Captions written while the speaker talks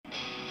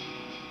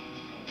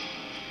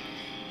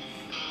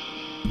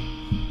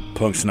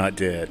Punk's not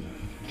dead,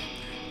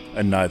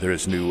 and neither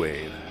is New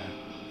Wave.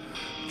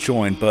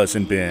 Join Buzz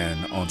and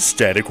Ben on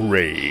Static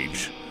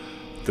Rage,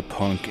 the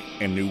Punk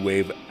and New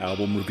Wave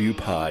album review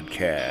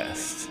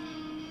podcast.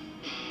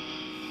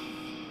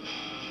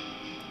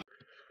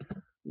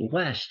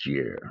 Last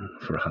year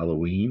for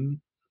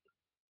Halloween,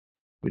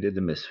 we did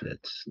the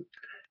Misfits.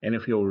 And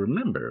if you'll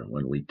remember,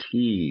 when we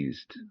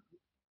teased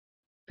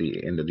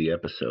the end of the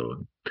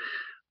episode,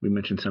 we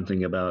mentioned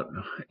something about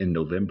in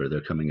November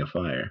there coming a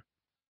fire.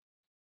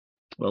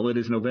 Well, it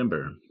is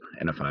November,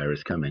 and a fire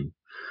is coming.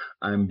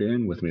 I'm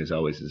Ben. With me, as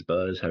always, is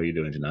Buzz. How are you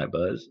doing tonight,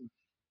 Buzz?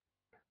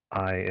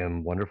 I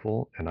am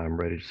wonderful, and I'm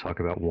ready to talk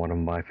about one of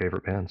my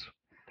favorite bands.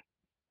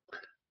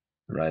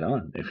 Right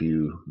on. If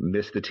you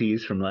missed the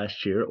tease from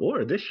last year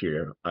or this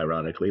year,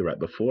 ironically, right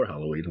before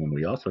Halloween, when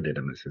we also did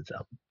a Misfits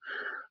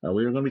album,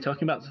 we were going to be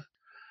talking about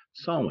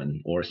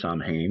Samhain, or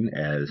Samhain,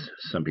 as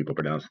some people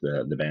pronounce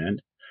the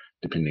band,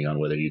 depending on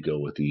whether you go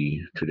with the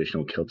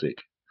traditional Celtic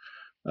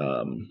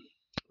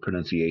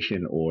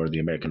pronunciation or the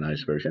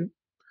Americanized version.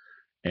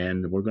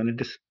 And we're going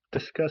to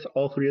discuss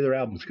all three of their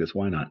albums, because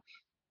why not?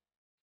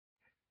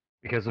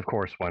 Because, of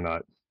course, why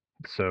not?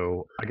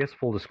 So, I guess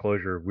full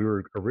disclosure, we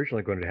were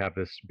originally going to have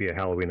this be a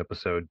Halloween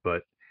episode,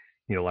 but,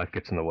 life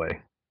gets in the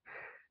way.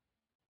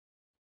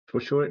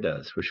 For sure it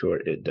does. For sure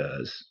it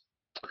does.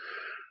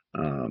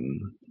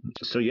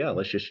 So yeah,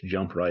 let's just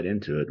jump right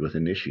into it with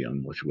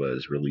Initium, which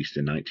was released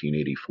in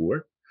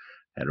 1984.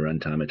 Had a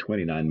runtime of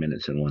 29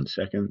 minutes and 1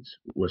 second.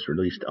 Was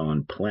released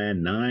on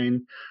Plan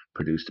 9,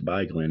 produced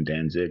by Glenn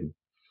Danzig.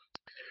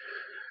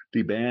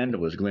 The band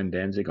was Glenn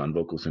Danzig on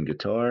vocals and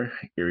guitar,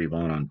 Eerie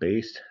Von on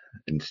bass,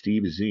 and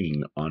Steve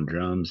Zing on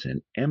drums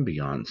and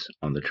ambience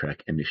on the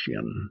track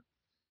Initium.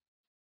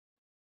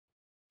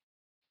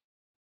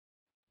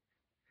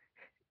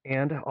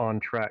 And on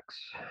tracks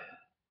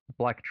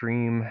Black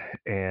Dream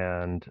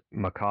and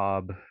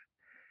Macabre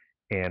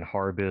and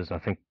Harbiz, I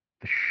think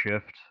The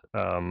Shift,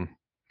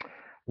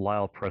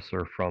 Lyle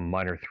Presser from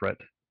Minor Threat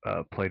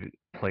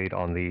played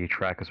on the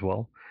track as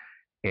well.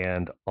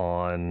 And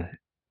on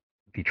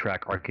the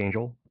track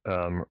Archangel,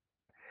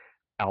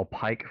 Al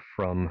Pike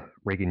from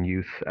Reagan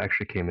Youth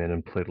actually came in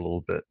and played a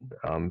little bit.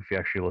 If you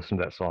actually listen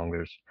to that song,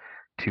 there's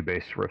 2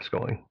 bass riffs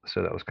going,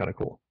 so that was kind of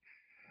cool.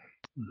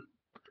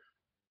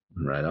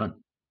 Right on.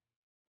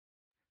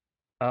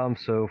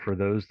 So for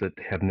those that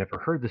have never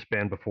heard this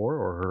band before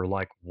or are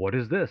like, what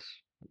is this?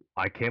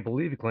 I can't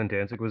believe Glenn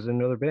Danzig was in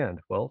another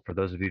band. Well, for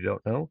those of you who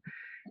don't know,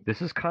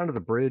 this is kind of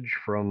the bridge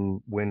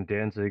from when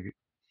Danzig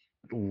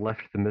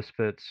left the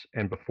Misfits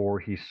and before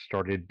he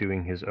started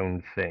doing his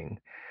own thing.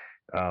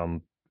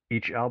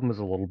 Each album is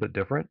a little bit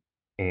different,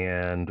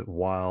 and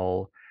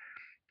while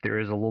there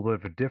is a little bit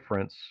of a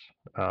difference,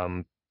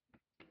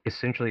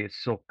 essentially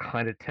it's still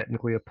kind of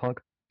technically a punk.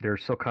 They're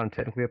still kind of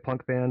technically a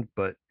punk band,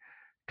 but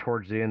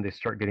towards the end they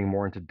start getting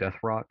more into death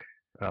rock,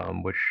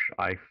 which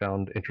I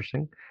found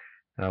interesting,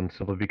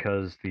 simply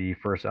because the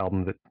first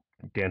album that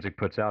Danzig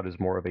puts out is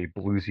more of a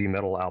bluesy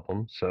metal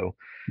album. So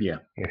yeah,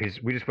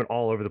 we just went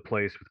all over the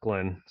place with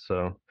Glenn.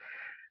 So,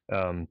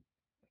 and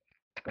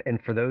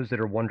for those that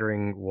are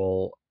wondering,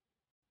 well,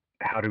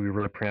 how do we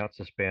really pronounce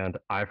this band?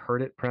 I've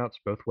heard it pronounced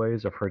both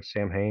ways. I've heard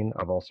Samhain.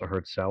 I've also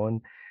heard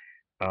Samhain.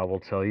 I will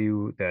tell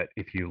you that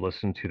if you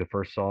listen to the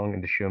first song,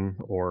 Initium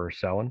or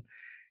Samhain,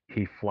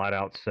 he flat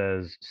out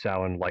says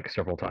Samhain like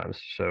several times.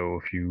 So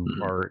if you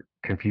are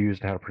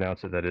confused how to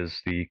pronounce it, that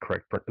is the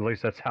correct. At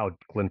least that's how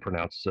Glenn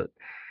pronounces it.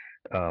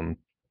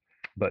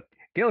 But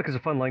Gaelic is a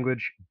fun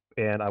language,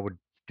 and I would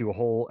do a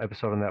whole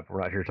episode on that, but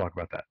we're not here to talk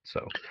about that.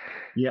 So,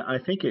 yeah, I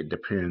think it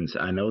depends.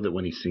 I know that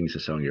when he sings the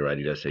song, you're right,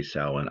 he does say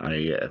Samhain.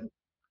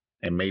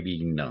 And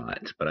maybe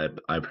not, but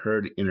I've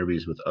heard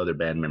interviews with other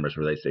band members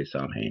where they say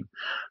Samhain.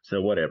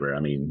 So whatever. I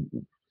mean,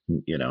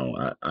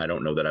 I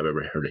don't know that I've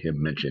ever heard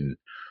him mention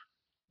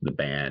the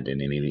band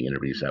in any of the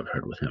interviews I've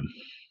heard with him.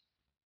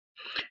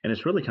 And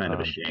it's really kind of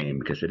a shame,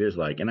 because it is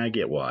like, and I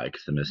get why,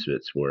 because the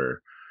Misfits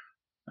were,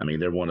 I mean,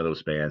 they're one of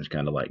those bands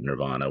kind of like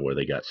Nirvana, where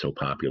they got so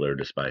popular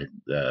despite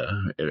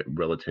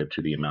relative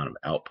to the amount of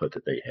output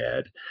that they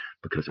had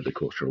because of the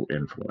cultural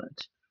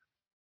influence.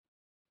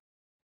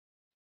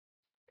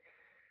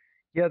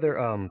 Yeah,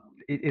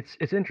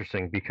 it's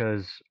interesting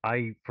because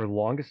I for the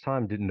longest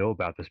time didn't know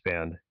about this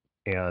band,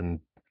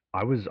 and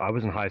I was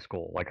in high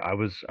school. Like I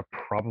was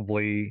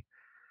probably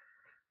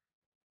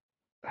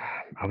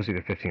I was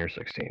either 15 or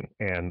 16,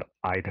 and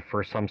the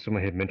first time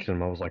someone had mentioned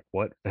them, I was like,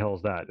 "What the hell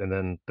is that?" And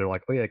then they're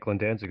like, "Oh yeah, Glenn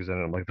Danzig is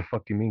in it." I'm like, "The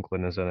fuck do you mean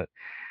Glenn is in it?"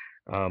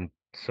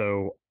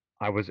 So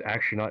I was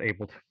actually not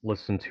able to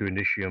listen to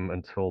Initium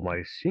until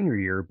my senior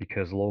year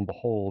because lo and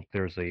behold,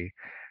 there's a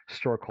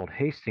store called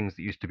Hastings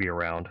that used to be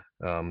around,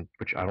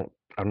 which I don't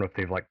know if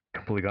they've like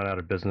completely gone out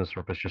of business or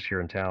if it's just here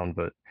in town,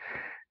 but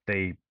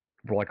they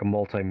were like a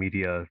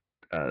multimedia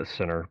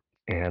center,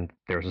 and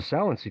there's a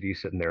Samhain CD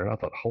sitting there, and I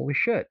thought, holy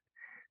shit,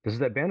 this is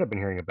that band I've been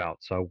hearing about.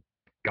 So I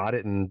got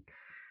it and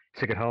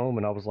took it home,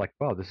 and I was like,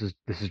 wow, this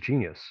is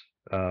genius.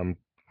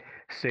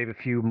 Save a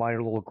few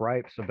minor little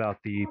gripes about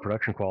the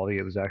production quality.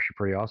 It was actually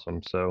pretty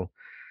awesome. So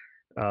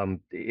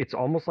It's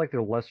almost like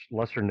they're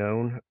lesser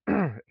known,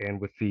 and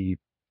with the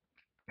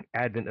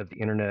advent of the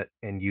internet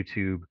and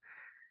YouTube,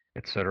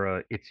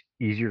 etc., it's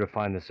easier to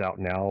find this out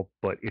now.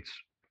 But it's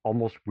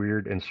almost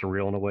weird and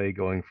surreal in a way,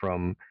 going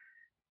from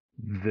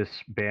this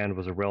band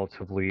was a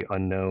relatively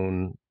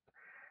unknown,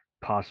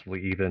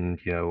 possibly even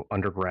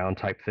underground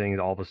type thing.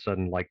 All of a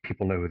sudden, like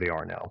people know who they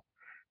are now.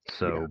 Yeah.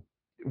 So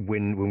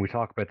when we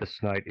talk about this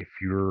tonight, if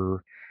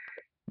you're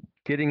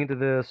getting into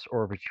this,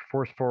 or if it's your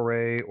first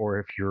foray, or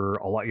if you're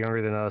a lot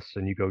younger than us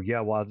and you go,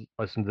 yeah, well,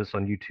 I listened to this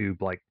on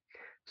YouTube like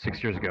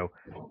 6 years ago,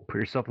 put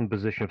yourself in the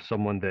position of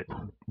someone that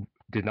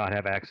did not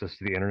have access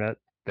to the internet,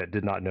 that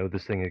did not know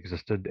this thing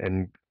existed,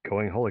 and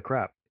going, holy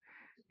crap,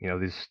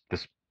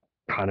 this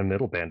kind of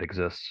middle band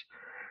exists.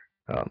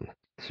 Um,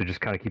 so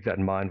just kind of keep that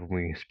in mind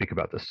when we speak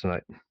about this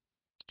tonight.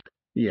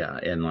 Yeah,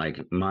 and like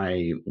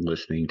my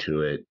listening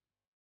to it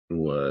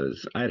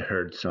was I'd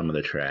heard some of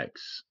the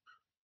tracks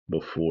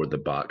before the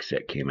box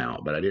set came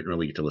out, but I didn't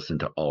really get to listen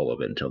to all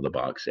of it until the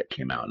box set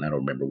came out. And I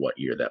don't remember what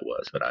year that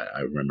was, but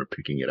I remember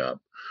picking it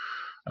up.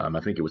 I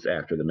think it was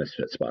after the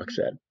Misfits box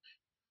set.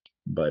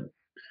 But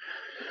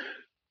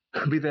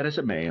be that as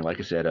it may, like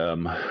I said,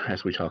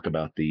 as we talk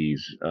about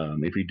these,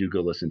 if you do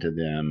go listen to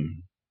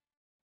them,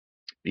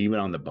 even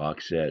on the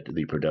box set,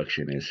 the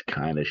production is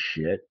kind of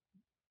shit.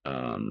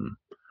 Um,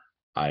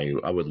 I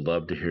would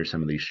love to hear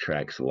some of these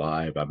tracks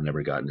live. I've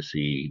never gotten to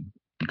see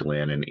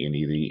Glenn in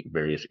any of the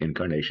various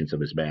incarnations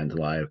of his bands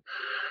live.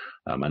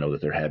 I know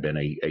that there have been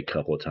a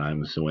couple of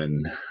times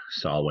when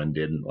Salwin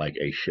did like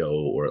a show,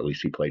 or at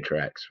least he played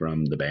tracks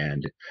from the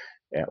band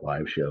at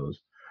live shows.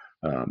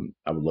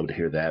 I would love to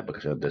hear that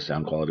because the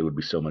sound quality would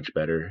be so much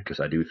better. Because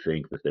I do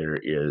think that there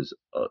is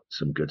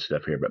some good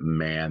stuff here, but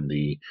man,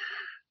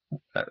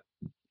 uh,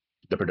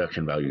 the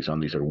production values on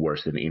these are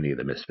worse than any of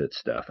the Misfits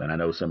stuff. And I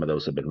know some of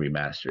those have been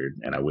remastered,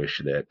 and I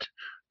wish that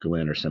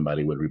Glenn or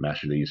somebody would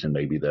remaster these, and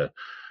maybe the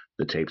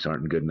tapes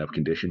aren't in good enough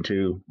condition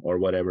to, or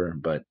whatever.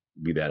 But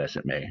be that as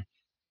it may.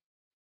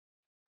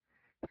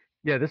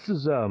 Yeah, this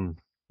is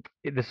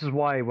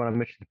why when I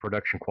mentioned the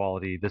production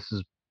quality, this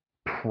is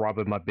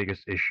probably my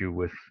biggest issue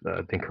with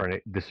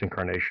this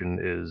incarnation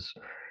is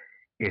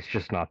it's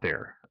just not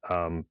there.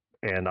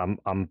 And I'm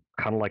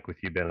kind of like with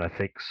you, Ben. I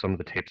think some of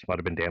the tapes might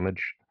have been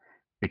damaged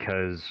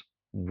because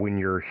when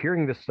you're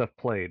hearing this stuff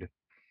played,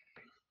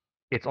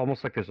 it's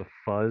almost like there's a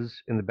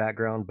fuzz in the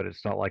background, but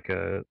it's not like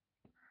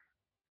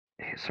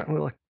it's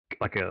certainly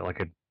like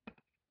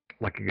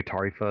a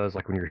guitar fuzz,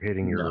 like when you're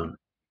hitting No,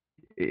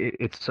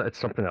 it's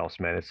something else,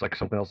 man. It's like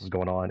something else is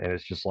going on, and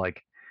it's just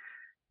like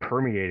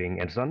permeating,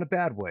 and it's not in a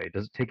bad way. It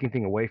doesn't take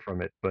anything away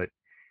from it, but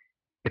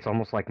it's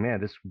almost like,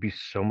 man, this would be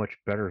so much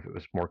better if it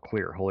was more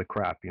clear. Holy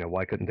crap,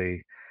 why couldn't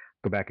they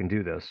go back and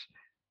do this?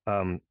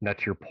 Now,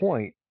 to your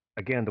point,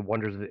 again, the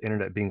wonders of the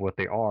internet being what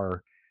they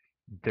are,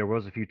 there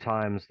was a few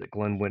times that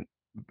Glenn went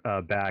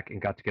back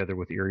and got together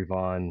with Eerie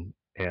Von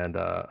and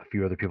a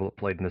few other people that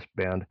played in this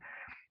band,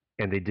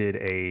 and they did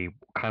a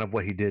kind of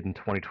what he did in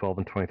 2012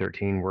 and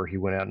 2013, where he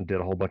went out and did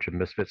a whole bunch of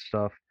Misfit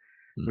stuff.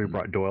 We mm-hmm.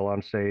 brought Doyle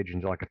on stage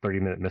and did like a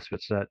 30-minute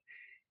Misfit set.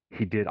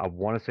 He did, I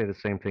want to say, the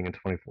same thing in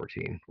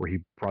 2014, where he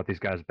brought these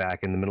guys back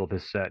in the middle of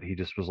his set. He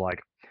just was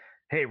like,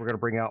 hey, we're going to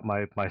bring out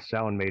my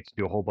sound mates,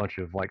 do a whole bunch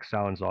of like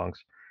sound songs.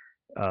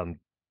 Um,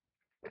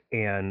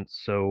 and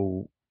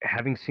so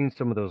having seen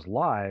some of those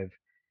live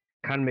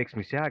kind of makes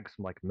me sad because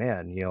I'm like,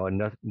 man,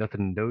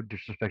 nothing, no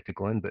disrespect to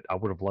Glenn, but I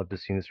would have loved to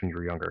see this when you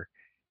were younger.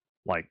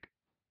 Like,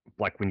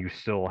 like when you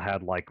still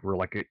had like, were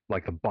like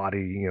the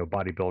body,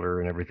 bodybuilder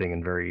and everything,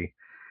 and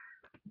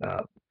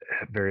uh,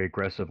 very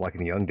aggressive, like in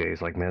the young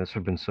days. Like, man, this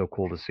would have been so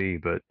cool to see,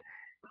 but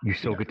you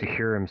still get to Definitely.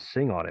 hear him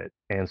sing on it.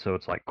 And so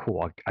it's like,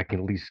 cool, I can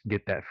at least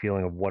get that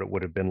feeling of what it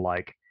would have been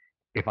like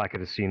if I could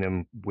have seen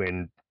him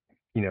when,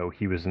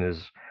 he was in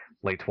his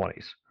late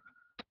 20s.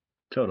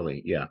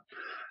 Totally, yeah.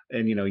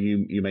 And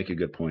you make a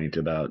good point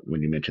about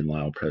when you mentioned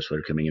Lyle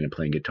Presler coming in and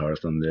playing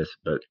guitarist on this,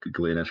 but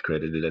Glenn is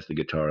credited as the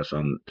guitarist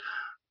on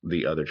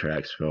the other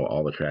tracks, for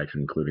all the tracks,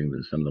 including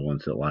some of the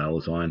ones that Lyle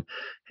is on.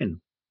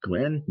 And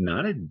Glenn,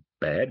 not a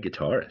bad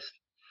guitarist.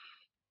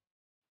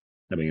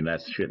 I mean,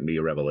 that shouldn't be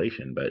a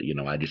revelation, but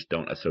I just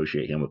don't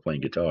associate him with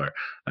playing guitar.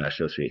 I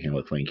associate him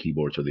with playing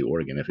keyboards or the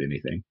organ, if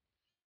anything.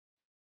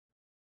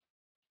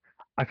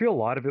 I feel a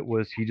lot of it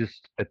was he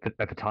just at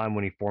the time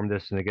when he formed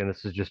this, and again,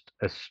 this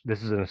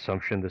is an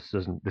assumption. This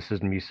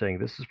isn't me saying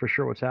this is for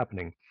sure what's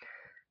happening.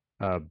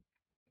 Uh,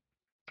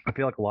 I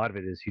feel like a lot of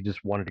it is he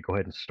just wanted to go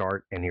ahead and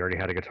start, and he already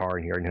had a guitar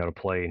and he already knew how to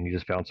play, and he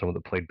just found someone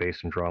that played bass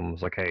and drum. It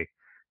was like, hey,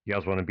 you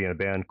guys want to be in a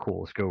band?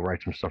 Cool, let's go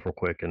write some stuff real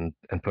quick and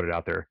put it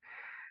out there.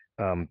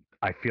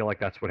 I feel like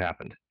that's what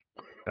happened.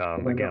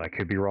 Again, I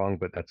could be wrong,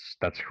 but that's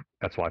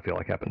what I feel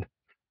like happened.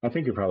 I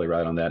think you're probably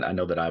right on that. I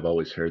know that I've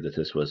always heard that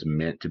this was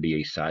meant to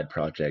be a side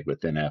project, but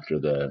then after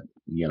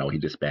he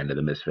disbanded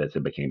the Misfits,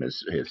 it became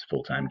his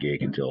full time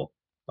gig until,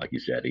 like you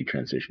said, he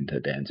transitioned to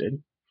Danzig.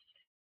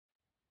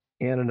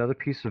 And another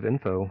piece of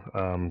info: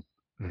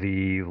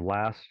 the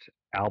last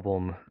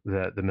album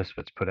that the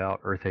Misfits put out,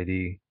 Earth AD,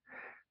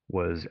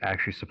 was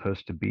actually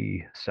supposed to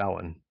be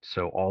Samhain.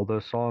 So all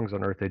those songs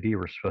on Earth AD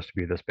were supposed to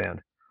be this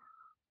band.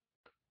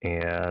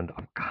 And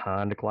I'm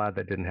kind of glad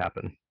that didn't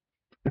happen.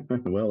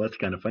 Well, that's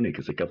kind of funny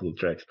because a couple of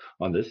tracks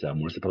on this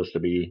album were supposed to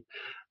be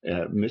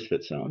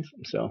Misfit songs.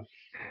 So,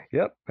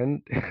 Yep,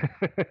 and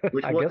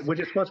I guess which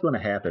is what's going to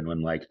happen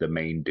when like the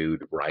main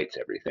dude writes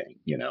everything,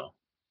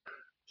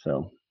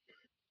 So,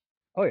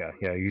 oh yeah,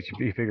 you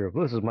figure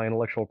this is my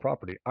intellectual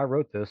property. I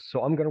wrote this,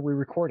 so I'm going to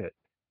re-record it.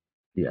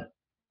 yeah.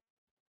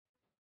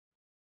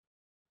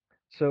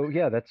 So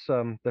yeah, that's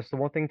the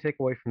one thing to take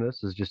away from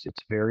this is just it's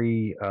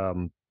very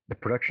the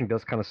production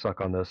does kind of suck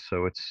on this,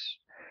 so it's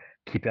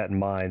keep that in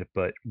mind.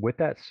 But with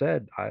that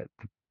said,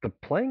 the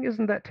playing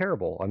isn't that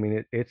terrible. I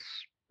mean, it's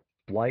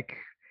like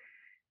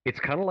it's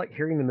kind of like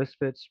hearing the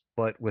Misfits,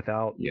 but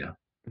without Yeah.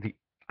 the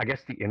I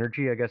guess the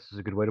energy. I guess is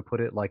a good way to put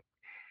it. Like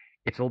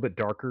it's a little bit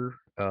darker.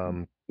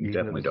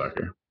 Definitely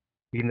darker.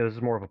 Even though this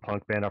is more of a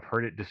punk band, I've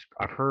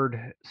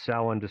heard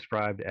Samhain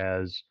described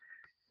as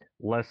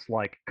less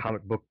like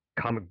comic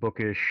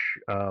bookish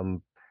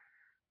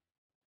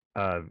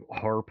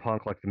horror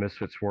punk like the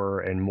Misfits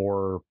were, and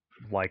more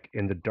like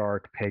in the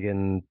dark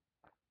pagan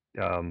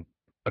um,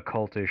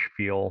 occultish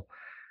feel.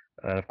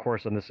 And of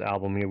course, on this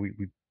album,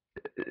 we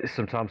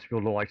sometimes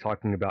people don't like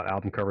talking about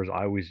album covers.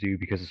 I always do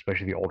because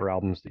especially the older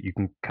albums that you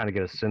can kind of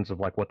get a sense of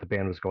like what the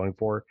band was going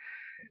for.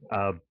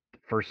 Uh,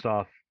 First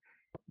off,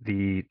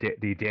 the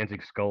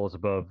Danzig skull is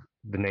above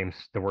the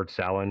word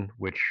Samhain,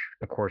 which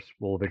of course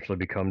will eventually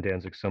become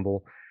Danzig's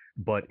symbol.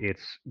 But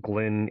it's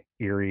Glenn,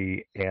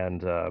 Eerie,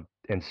 and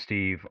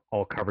Steve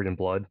all covered in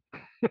blood.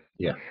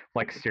 Yeah.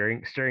 Like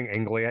staring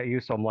angrily at you.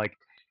 So I'm like,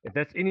 if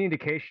that's any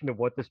indication of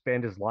what this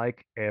band is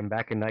like, and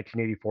back in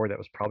 1984, that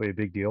was probably a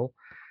big deal.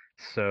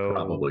 So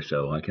Probably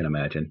so. I can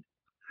imagine.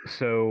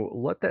 so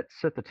let that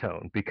set the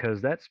tone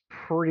because that's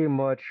pretty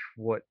much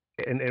what.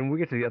 And we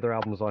get to the other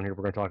albums on here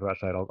we're going to talk about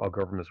tonight. I'll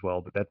go over them as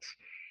well. But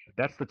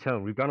that's the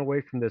tone. We've gone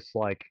away from this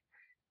like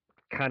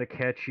kind of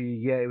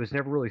catchy. Yeah, it was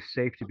never really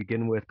safe to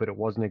begin with, but it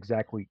wasn't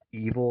exactly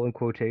evil in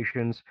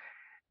quotations.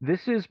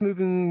 This is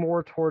moving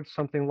more towards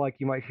something like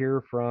you might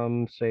hear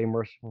from, say,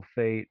 Merciful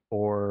Fate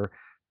or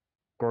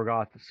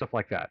Gorgoth, stuff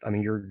like that. I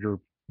mean,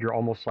 you're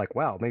almost like,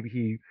 wow,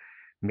 maybe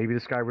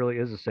this guy really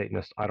is a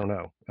Satanist. I don't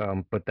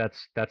know, but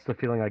that's the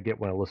feeling I get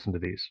when I listen to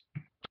these.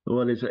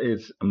 Well,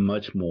 it's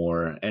much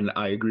more, and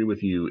I agree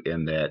with you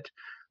in that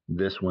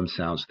this one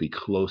sounds the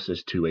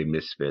closest to a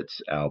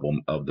Misfits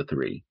album of the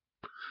three.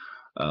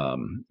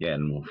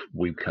 And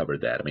we've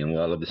covered that. I mean, a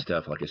lot of the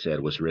stuff, like I said,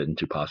 was written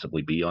to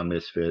possibly be on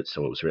Misfits,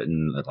 so it was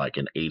written like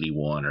in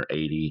 81 or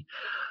 80,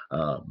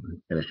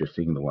 and it's just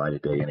seeing the light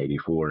of day in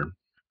 84.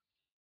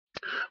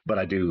 But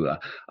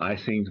I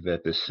think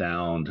that the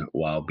sound,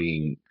 while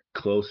being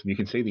close, you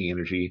can see the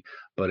energy,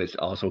 but it's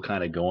also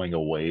kind of going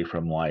away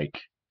from like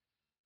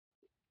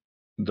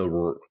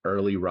the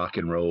early rock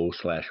and roll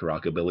 /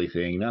 rockabilly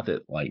thing. Not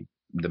that like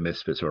the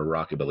Misfits were a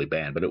rockabilly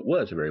band, but it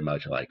was very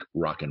much like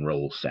rock and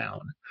roll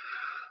sound.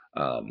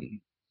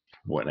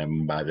 What I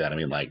mean by that, I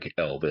mean like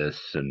Elvis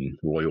and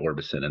Roy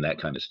Orbison and that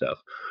kind of stuff.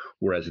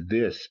 Whereas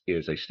this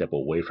is a step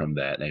away from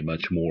that and a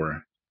much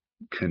more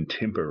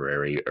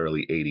contemporary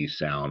early 80s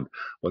sound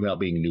without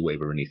being new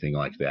wave or anything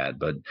like that,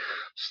 but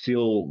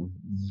still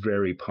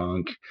very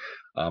punk.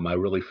 I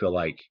really feel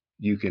like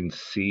you can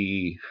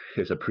see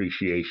his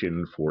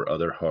appreciation for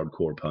other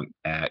hardcore punk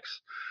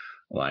acts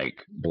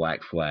like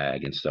Black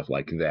Flag and stuff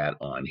like that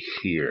on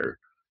here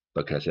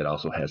because it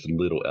also has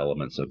little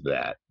elements of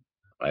that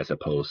as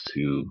opposed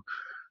to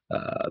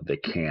the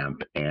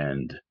camp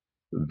and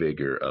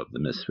vigor of the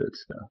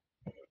Misfits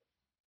stuff.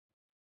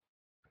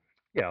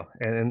 Yeah,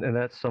 and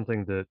that's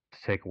something to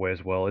take away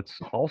as well. It's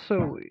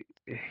also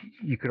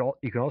you can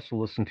also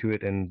listen to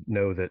it and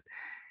know that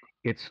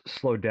it's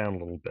slowed down a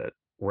little bit.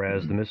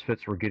 Whereas the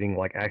Misfits were getting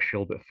like actually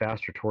a little bit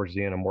faster towards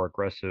the end and more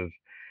aggressive.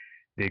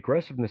 The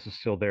aggressiveness is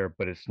still there,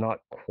 but it's not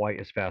quite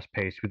as fast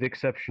paced, with the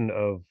exception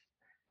of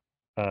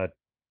uh,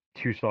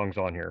 two songs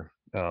on here.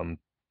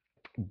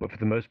 But for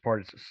the most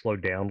part, it's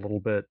slowed down a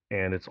little bit,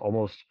 and it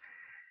almost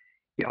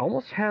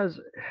has.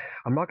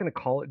 I'm not going to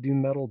call it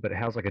doom metal, but it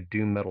has like a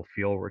doom metal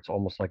feel where it's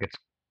almost like it's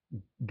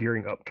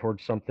gearing up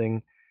towards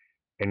something,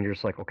 and you're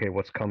just like, okay,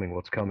 what's coming?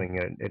 What's coming?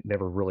 And it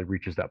never really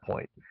reaches that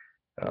point.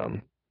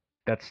 Um,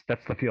 that's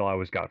the feel I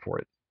always got for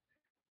it.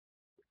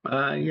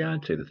 Yeah,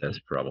 I'd say that that's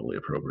probably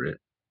appropriate.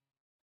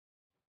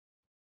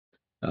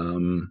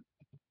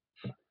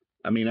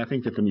 I mean, I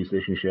think that the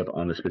musicianship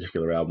on this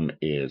particular album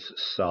is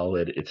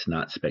solid. It's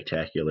not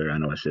spectacular. I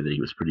know I said that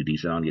he was pretty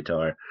decent on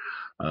guitar,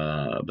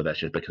 but that's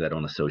just because I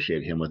don't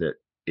associate him with it.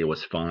 It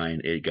was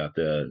fine. It got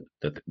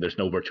there's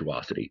no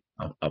virtuosity.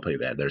 I'll play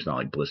that. There's not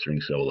like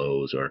blistering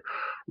solos or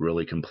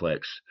really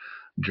complex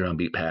drum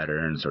beat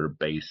patterns or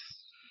bass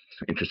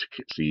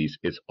intricacies.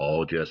 It's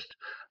all just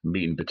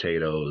meat and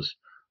potatoes,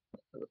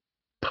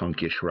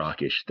 punkish,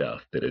 rockish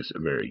stuff that is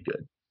very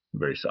good,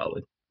 very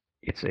solid.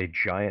 It's a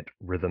giant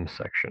rhythm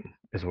section,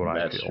 is what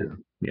I feel. True.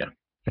 Yeah.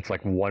 It's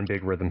like one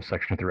big rhythm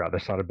section throughout.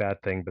 That's not a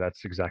bad thing, but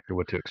that's exactly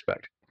what to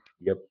expect.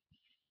 Yep.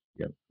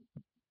 Yep.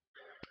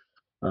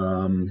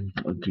 Um,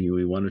 do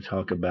we want to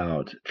talk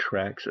about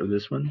tracks of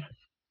this one?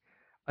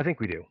 I think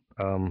we do.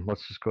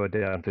 Let's just go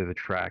down through the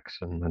tracks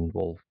and then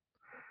we'll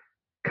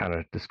kind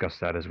of discuss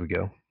that as we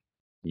go.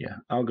 Yeah,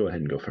 I'll go ahead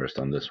and go first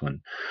on this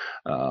one.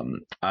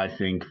 I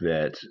think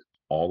that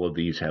all of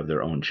these have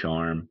their own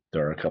charm.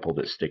 There are a couple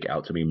that stick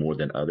out to me more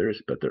than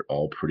others, but they're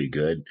all pretty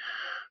good.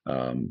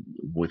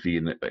 With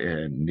the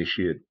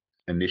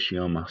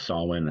Initium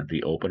Samhain,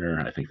 the opener,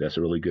 I think that's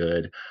really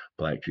good.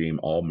 Black Dream,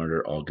 All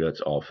Murder, All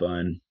Guts, All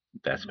Fun.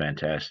 That's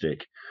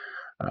fantastic.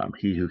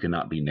 He Who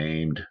Cannot Be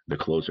Named, the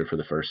closer for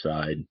the first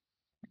side,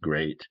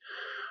 great.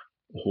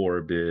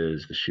 Horror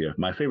Biz, The Shift.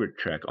 My favorite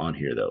track on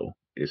here, though,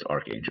 is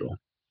Archangel.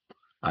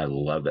 I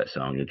love that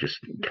song. It just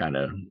kind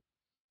of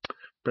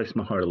breaks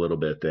my heart a little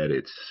bit that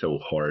it's so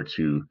hard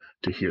to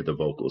hear the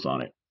vocals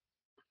on it.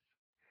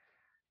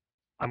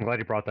 I'm glad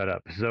you brought that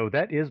up. So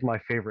that is my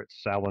favorite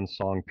Samhain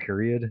song,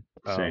 period.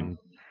 Same.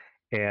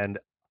 And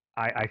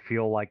I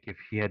feel like if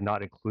he had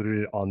not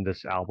included it on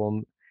this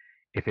album,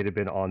 if it had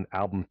been on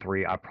album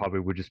 3, I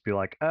probably would just be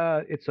like,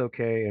 it's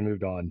okay, and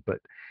moved on. But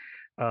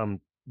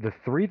the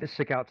 3 that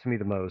stick out to me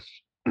the most,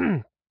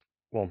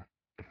 well,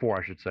 the 4,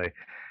 I should say,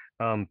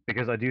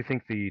 because I do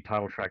think the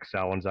title track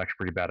Samhain is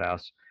actually pretty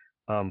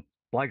badass.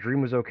 Black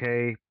Dream was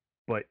okay,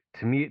 but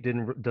to me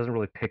it doesn't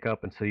really pick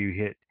up until you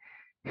hit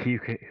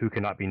Who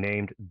Cannot Be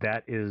Named.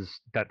 That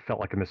felt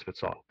like a Misfit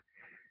song.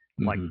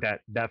 Like Mm-hmm.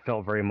 that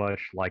felt very much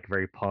like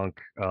very punk,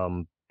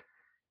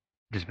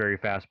 just very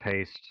fast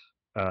paced.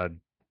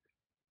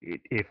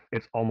 If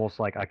it's almost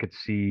like I could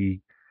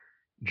see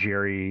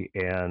Jerry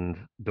and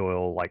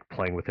Doyle like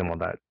playing with him on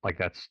that. Like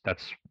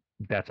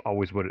that's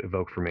always what it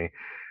evoked for me.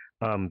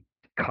 Um,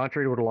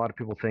 Contrary to what a lot of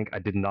people think, I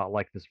did not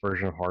like this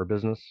version of Horror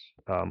Business.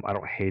 I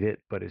don't hate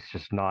it, but it's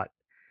just not.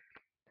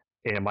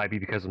 And it might be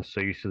because I'm so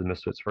used to the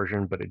Misfits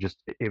version, but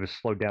it was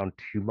slowed down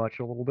too much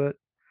a little bit.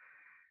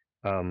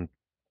 Um,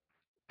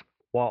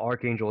 while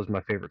Archangel is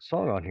my favorite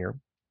song on here,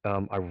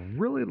 I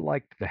really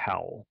liked The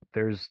Howl.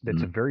 That's a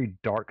Mm-hmm. very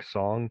dark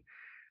song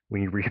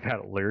when you read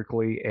about it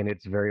lyrically, and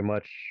it's very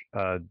much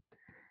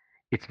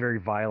it's very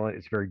violent,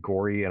 it's very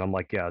gory, and I'm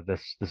like, yeah,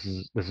 this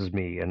is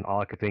me. And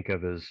all I could think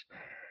of is,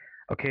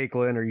 okay,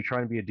 Glenn, are you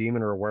trying to be a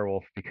demon or a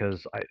werewolf?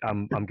 Because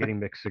I'm getting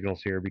mixed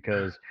signals here.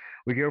 Because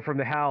we go from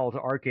the Howl to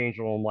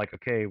Archangel, and I'm like,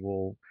 okay,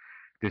 well,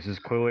 this is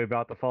clearly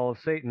about the fall of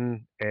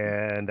Satan,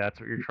 and that's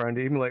what you're trying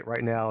to emulate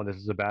right now. And this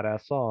is a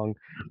badass song,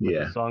 but the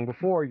Yeah. song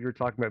before you were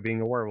talking about being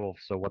a werewolf.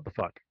 So what the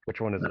fuck?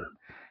 Which one is it?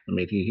 I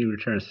mean, he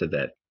returns to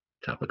that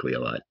topically a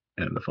lot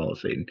in The Fall of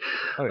Satan.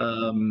 Oh yeah.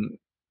 Um,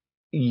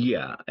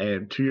 yeah,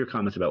 and to your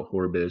comments about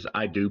Horror Biz,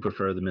 I do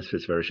prefer the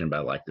Misfits version, but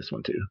I like this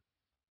one too.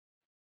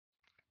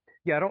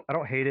 Yeah, I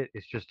don't hate it.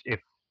 It's just if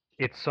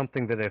it's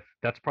something that if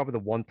that's probably the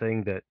one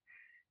thing that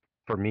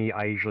for me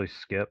I usually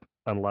skip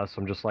unless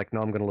I'm just like,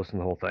 no, I'm gonna listen to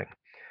the whole thing.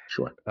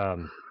 Sure.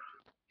 Um,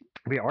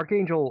 but yeah,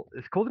 Archangel.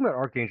 The cool thing about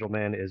Archangel,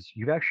 man, is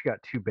you've actually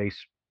got two bass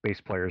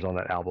players on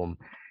that album,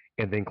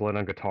 and then Glenn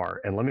on guitar.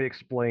 And let me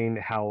explain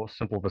how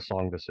simple of a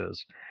song this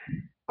is.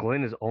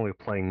 Glenn is only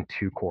playing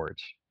 2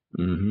 chords.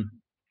 Mm-hmm.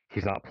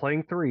 He's not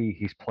playing 3.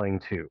 He's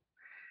playing 2.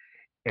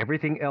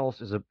 Everything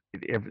else is the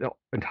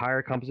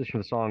entire composition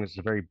of the song is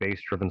a very bass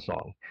driven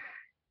song.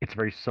 It's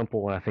very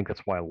simple, and I think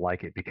that's why I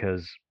like it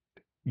because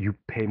you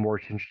pay more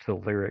attention to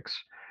the lyrics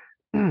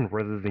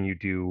rather than you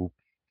do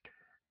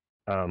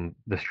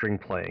the string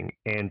playing.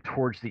 And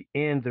towards the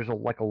end, there's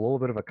like a little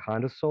bit of a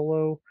kind of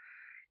solo.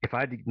 If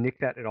I had to nick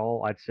that at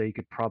all, I'd say you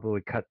could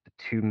probably cut the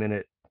 2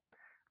 minute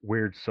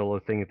weird solo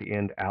thing at the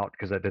end out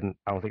because I don't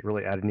think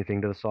really add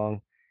anything to the song.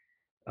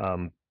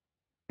 Um,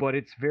 but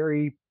it's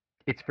very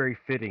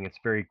fitting. It's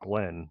very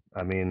Glenn.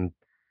 I mean,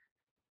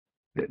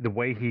 the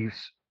way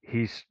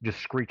he's just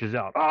screeches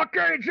out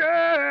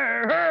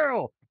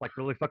Archangel like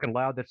really fucking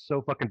loud. That's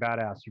so fucking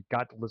badass. You've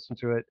got to listen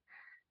to it.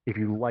 If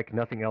you like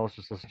nothing else,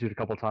 just listen to it a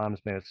couple times,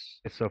 man.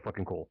 It's so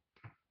fucking cool.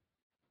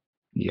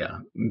 Yeah,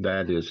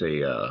 that is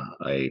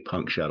a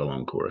punk shout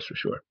along chorus for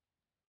sure.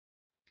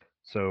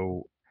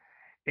 So,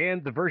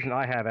 and the version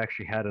I have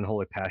actually had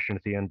Unholy Passion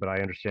at the end, but I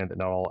understand that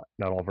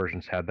not all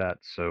versions had that.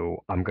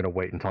 So I'm gonna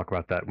wait and talk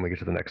about that when we get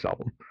to the next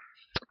album.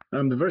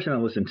 The version I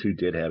listened to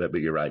did have it,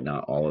 but you're right,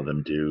 not all of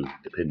them do,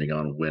 depending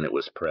on when it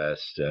was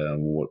pressed,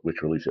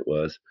 which release it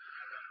was.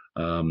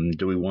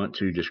 Do we want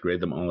to just grade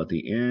them all at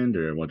the end,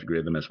 or want to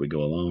grade them as we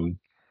go along?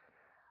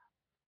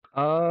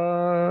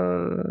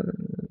 Uh,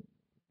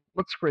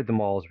 let's grade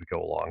them all as we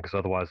go along, because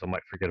otherwise I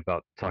might forget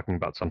about talking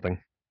about something.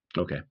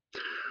 Okay.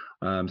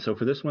 So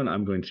for this one,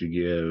 I'm going to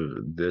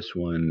give this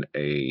one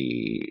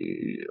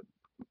a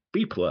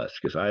B plus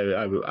because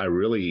I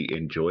really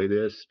enjoy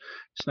this.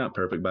 It's not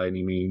perfect by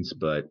any means,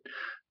 but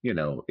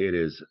it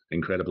is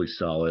incredibly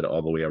solid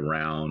all the way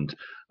around.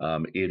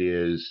 It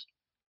is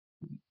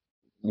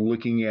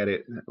looking at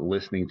it,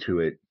 listening to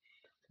it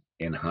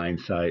in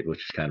hindsight, which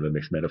is kind of a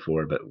mixed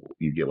metaphor, but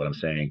you get what I'm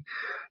saying.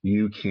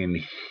 You can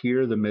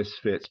hear the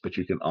Misfits, but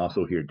you can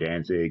also hear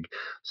Danzig.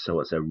 So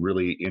it's a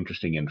really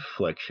interesting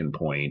inflection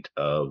point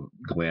of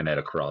Glenn at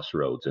a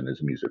crossroads in his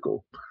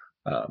musical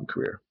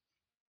career.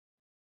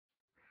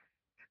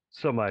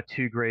 So my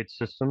two-grade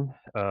system.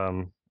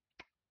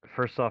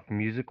 First off,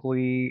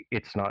 musically,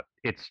 it's not.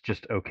 It's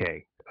just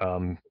okay.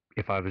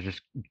 If I was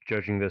just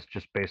judging this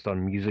just based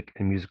on music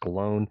and music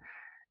alone,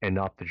 and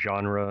not the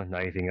genre,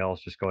 not anything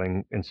else, just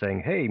going and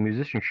saying, "Hey,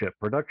 musicianship,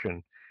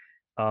 production,"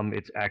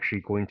 it's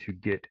actually going to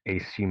get a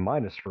C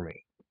minus for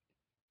me.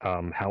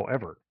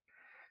 However,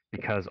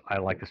 because I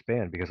like this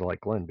band, because I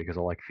like Glenn, because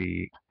I like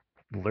the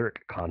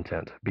lyric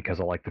content, because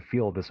I like the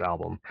feel of this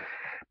album,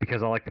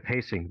 because I like the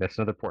pacing. That's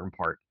another important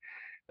part.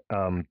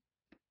 Um,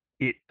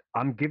 it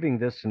I'm giving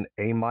this an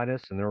A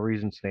minus, and the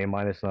reason it's an A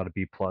minus, not a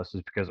B plus,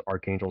 is because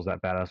Archangel's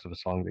that badass of a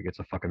song that gets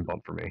a fucking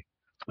bump for me,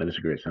 That is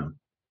a great song.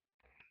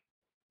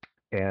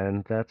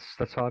 and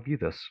that's how I view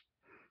this.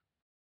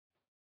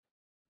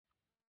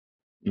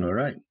 All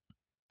right.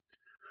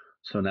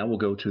 So now we'll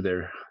go to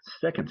their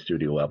second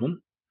studio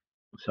album,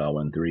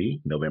 Samhain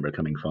 3, November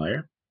Coming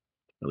Fire,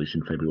 released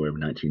in February of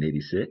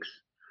 1986.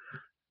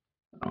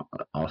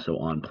 Also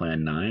on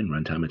Plan 9,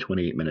 runtime of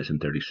 28 minutes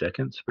and 30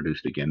 seconds,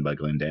 produced again by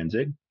Glenn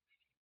Danzig.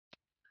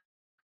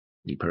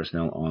 The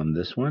personnel on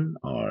this one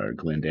are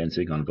Glenn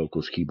Danzig on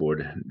vocals,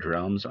 keyboard,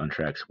 drums on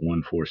tracks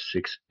 1, 4,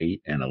 6,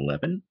 8, and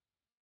 11.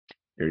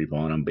 Ari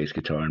Vaughn on bass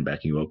guitar and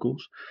backing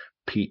vocals.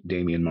 Pete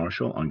Damian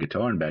Marshall on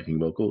guitar and backing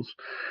vocals.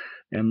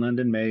 And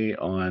London May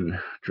on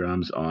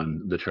drums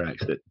on the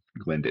tracks that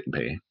Glenn didn't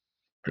pay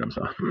drums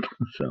on.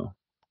 So,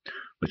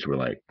 which were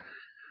like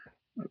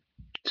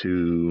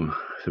 2,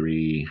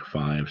 3,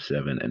 5,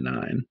 7, and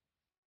 9.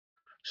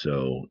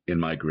 So, In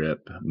My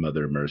Grip,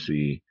 Mother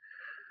Mercy,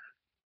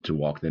 To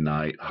Walk the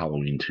Night,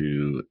 Halloween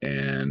 2,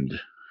 and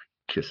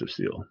Kiss of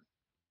Steel.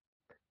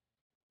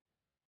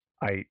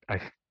 I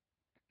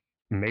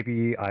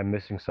maybe I'm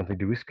missing something.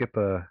 Do we skip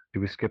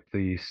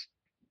the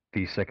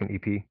second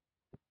EP?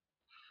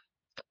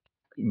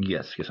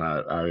 Yes, because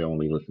I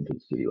only listen to the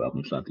studio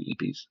albums, not the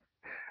EPs.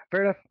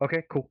 Fair enough.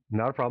 Okay, cool.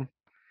 Not a problem.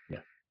 Yeah.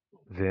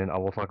 Then I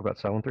will talk about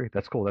Silent 3.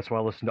 That's cool. That's why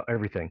I listen to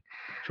everything.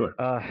 Sure.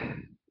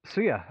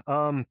 So yeah,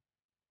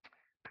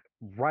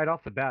 right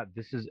off the bat,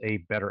 this is a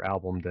better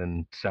album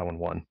than Silent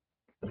 1.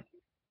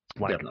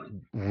 Like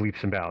Definitely.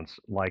 leaps and bounds.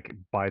 Like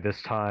by the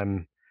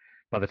time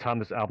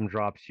this album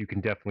drops, you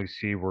can definitely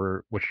see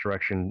which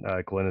direction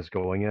Glenn is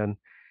going in.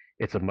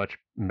 It's a much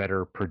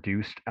better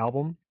produced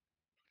album.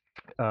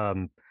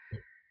 Um,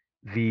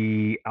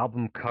 the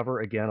album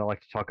cover, again, I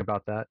like to talk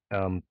about that.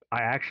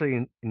 I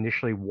actually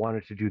initially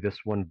wanted to do this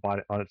one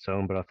on its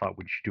own, but I thought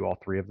we should do all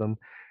three of them,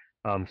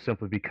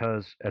 simply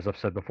because, as I've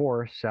said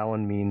before,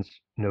 Samhain means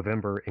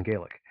November in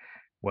Gaelic.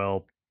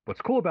 Well,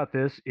 what's cool about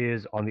this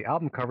is on the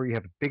album cover, you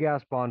have a big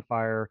ass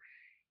bonfire,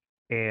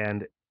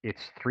 and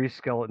it's three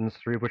skeletons,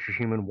 three of which are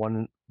human.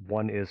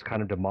 One is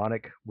kind of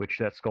demonic, which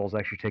that skull is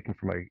actually taken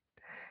from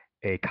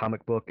a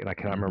comic book, and I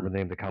cannot remember the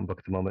name of the comic book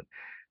at the moment.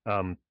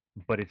 Um,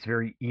 but it's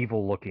very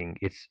evil looking.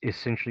 It's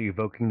essentially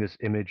evoking this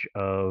image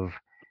of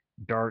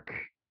dark,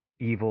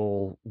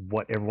 evil,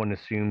 what everyone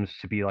assumes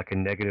to be like a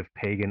negative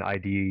pagan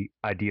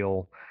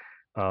ideal,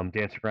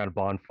 dancing around a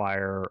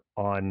bonfire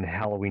on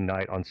Halloween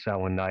night, on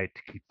Samhain night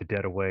to keep the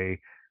dead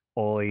away.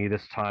 Only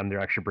this time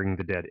they're actually bringing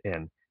the dead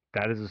in.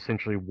 That is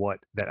essentially what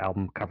that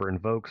album cover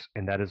invokes,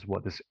 and that is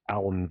what this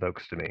album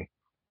invokes to me.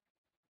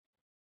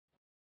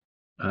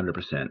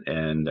 100%.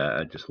 And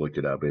I just looked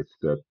it up. It's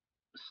the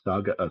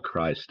Saga of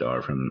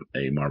Crystar from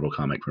a Marvel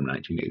comic from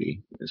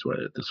 1980 is where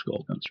the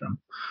skull comes from.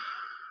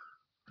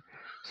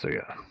 So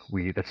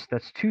yeah,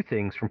 that's two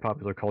things from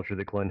popular culture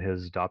that Glenn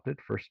has adopted.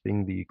 First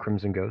being the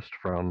Crimson Ghost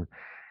from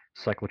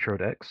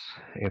Cyclotrode X,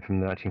 and from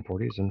the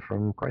 1940s, and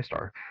from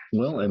Crystar.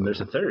 Well, and there's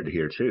a third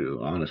here too,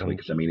 honestly,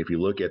 because I mean, if you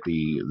look at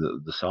the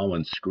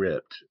Samhain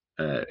script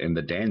and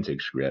the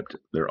Danzig script,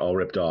 they're all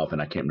ripped off,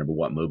 and I can't remember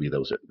what movie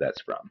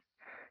that's from.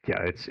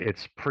 Yeah,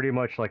 it's pretty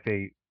much like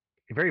a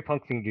very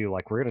punk thing to do.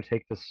 Like we're gonna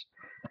take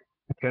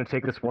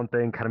this one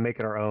thing, kind of make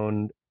it our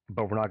own,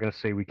 but we're not gonna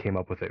say we came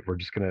up with it. We're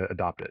just gonna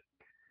adopt it.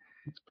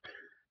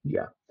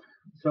 Yeah.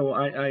 So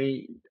I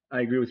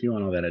agree with you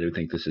on all that. I do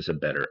think this is a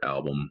better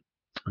album.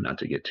 Not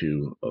to get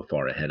too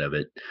far ahead of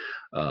it,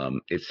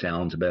 it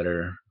sounds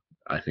better.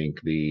 I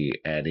think the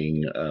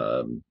adding,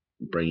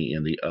 bringing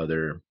in the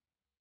other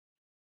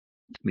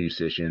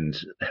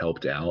musicians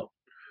helped out.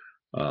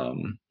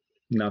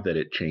 Not that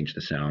it changed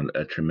the sound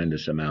a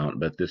tremendous amount,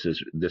 but this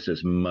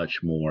is much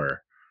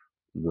more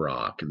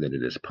rock than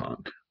it is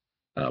punk.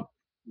 A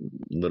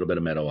little bit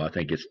of metal. I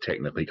think it's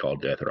technically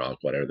called death rock,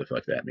 whatever the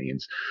fuck that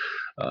means.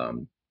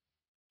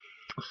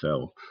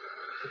 So,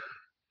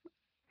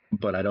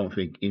 but I don't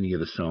think any of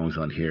the songs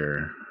on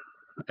here,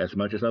 as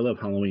much as I love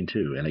Halloween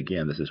 2, and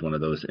again, this is one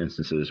of those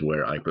instances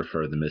where I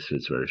prefer the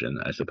Misfits version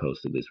as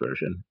opposed to this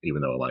version,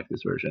 even though I like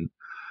this version.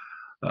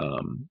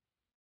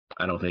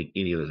 I don't think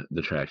any of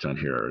the tracks on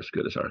here are as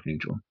good as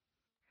Archangel.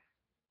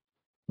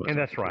 And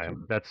that's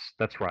Ryan.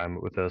 That's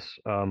Ryan with this.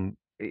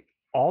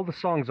 All the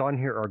songs on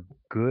here are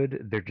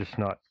good. They're just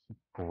not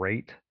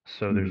great.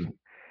 So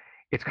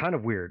it's kind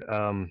of weird.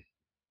 I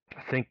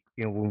think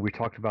when we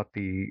talked about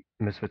the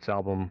Misfits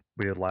album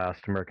we did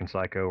last, American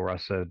Psycho, where I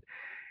said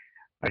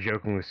I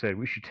jokingly said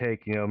we should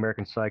take,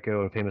 American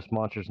Psycho and Famous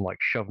Monsters and like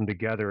shove them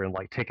together and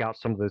like take out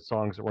some of the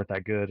songs that weren't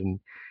that good and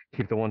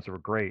keep the ones that were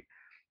great.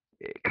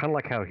 Kind of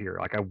like how here,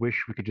 like I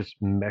wish we could just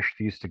mesh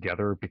these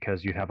together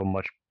because you'd have a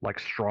much like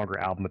stronger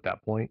album at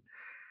that point.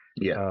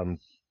 Yeah,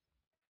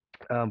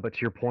 Um, but to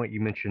your point, you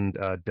mentioned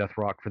Death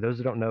Rock. For those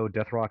that don't know,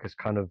 Death Rock is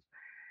kind of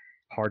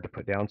hard to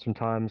put down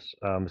sometimes.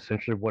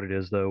 Essentially, what it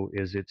is though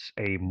is it's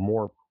a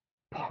more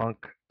punk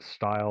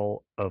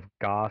style of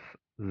goth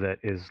that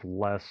is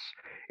less.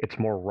 It's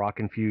more rock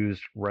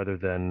infused rather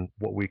than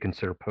what we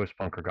consider post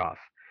punk or goth.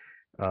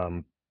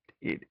 Um,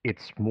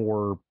 it's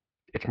more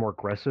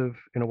aggressive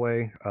in a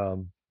way.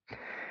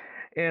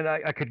 And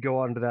I could go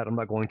on to that. I'm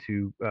not going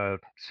to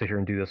sit here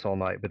and do this all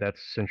night, but that's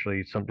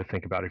essentially something to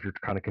think about if you're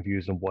kind of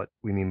confused on what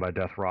we mean by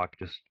death rock.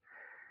 Just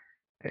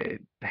I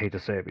hate to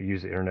say it, but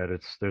use the internet.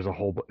 There's a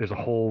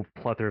whole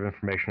plethora of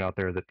information out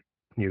there that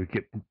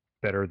get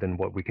better than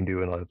what we can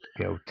do in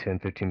a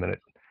 10-15 minute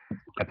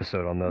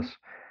episode on this.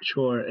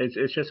 sure.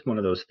 It's just one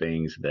of those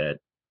things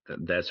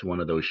that's one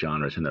of those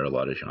genres, and there are a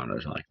lot of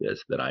genres like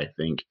this that I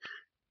think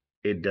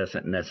it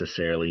doesn't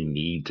necessarily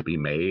need to be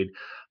made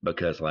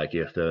because, like,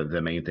 if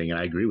the main thing, and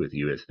I agree with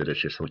you, is that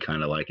it's just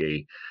kind of like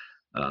a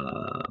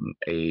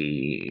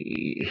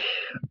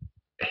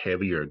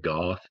heavier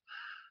goth,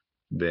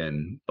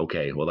 then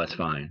okay, well that's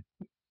fine.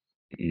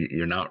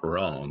 You're not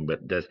wrong,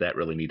 but does that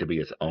really need to be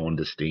its own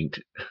distinct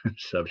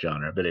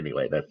subgenre? But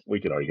anyway, that's we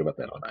could argue about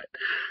that all night.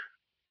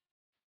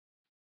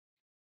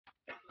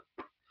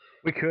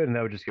 We could, and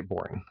that would just get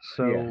boring.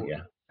 Yeah, So,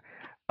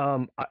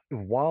 yeah.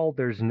 while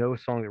there's no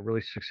song that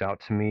really sticks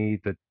out to me,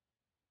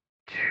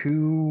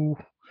 two,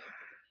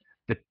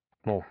 the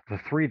the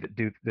three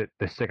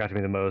that stick out to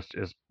me the most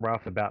is right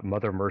off the bat,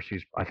 "Mother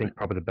Mercy's" I think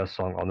probably the best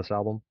song on this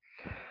album.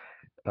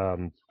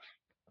 Um,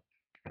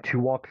 "To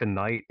Walk the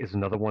Night" is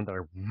another one that I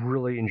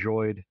really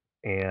enjoyed,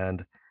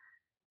 and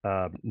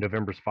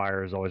 "November's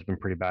Fire" has always been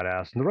pretty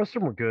badass. And the rest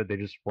of them were good.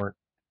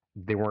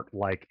 They weren't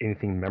like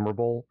anything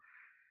memorable.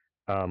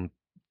 Um,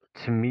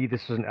 to me,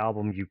 this is an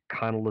album you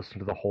kind of listen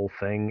to the whole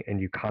thing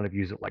and you kind of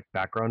use it like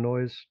background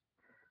noise,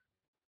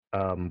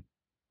 um,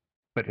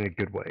 but in a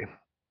good way.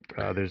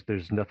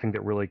 There's nothing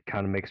that really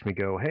kind of makes me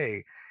go,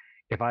 hey,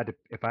 if I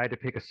had to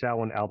pick a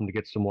Samhain album to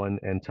get someone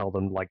and tell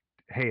them like,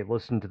 hey,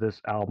 listen to this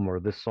album or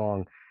this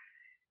song.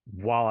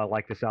 While I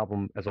like this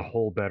album as a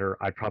whole better,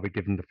 I'd probably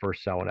give them the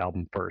first Samhain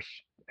album first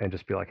and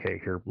just be like, hey,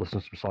 here,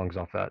 listen to some songs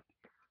off that.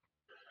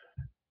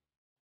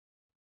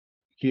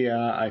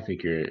 Yeah, I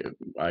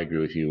agree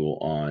with you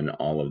on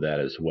all of that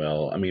as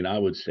well. I mean, I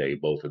would say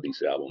both of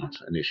these albums,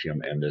 Initium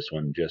and this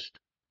one, just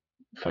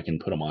fucking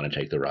put them on and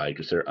take the ride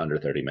because they're under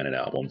 30-minute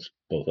albums,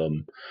 both of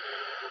them.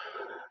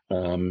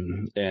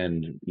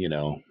 And you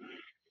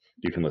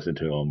can listen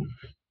to them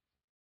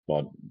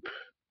while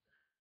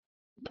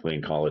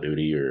playing Call of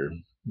Duty or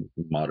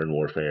Modern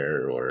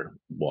Warfare or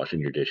washing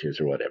your dishes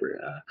or whatever.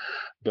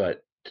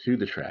 But to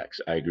the tracks,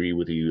 I agree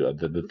with you.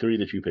 The three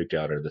that you picked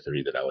out are the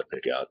three that I would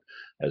pick out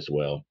as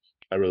well.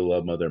 I really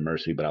love Mother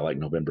Mercy, but I like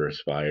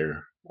November's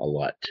Fire a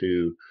lot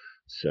too.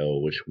 So,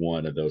 which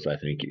one of those I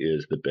think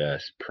is the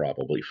best?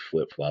 Probably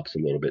flip flops a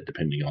little bit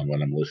depending on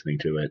when I'm listening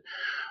to it.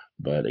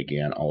 But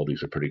again, all of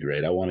these are pretty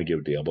great. I want to give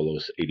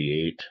Diabolos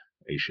 88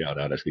 a shout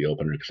out as the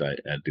opener because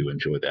I do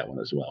enjoy that one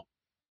as well.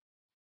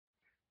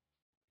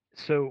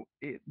 So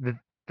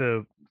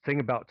the thing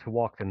about "To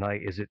Walk the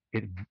Night" is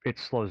it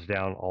slows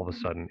down all of a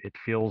sudden. It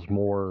feels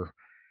more.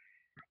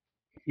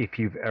 If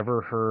you've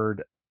ever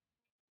heard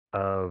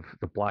of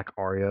the Black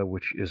Aria,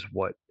 which is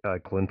what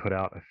Glenn put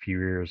out a few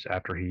years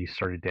after he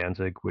started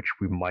Danzig, which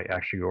we might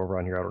actually go over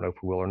on here. I don't know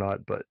if we will or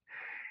not, but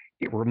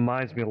it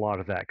reminds me a lot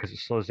of that because it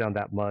slows down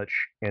that much,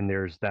 and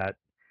there's that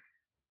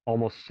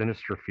almost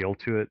sinister feel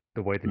to it,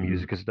 the way the Mm-hmm.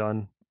 music is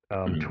done,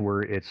 Mm-hmm. to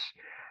where it's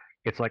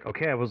like,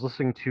 okay, I was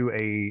listening to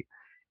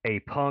a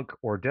punk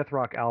or death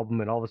rock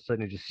album, and all of a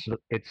sudden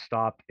it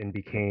stopped and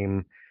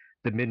became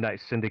the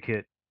Midnight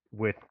Syndicate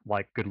with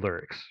like good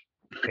lyrics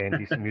and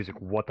decent music.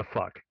 What the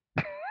fuck?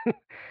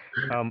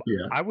 um,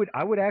 Yeah. I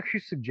would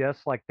actually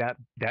suggest like that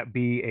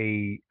be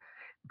a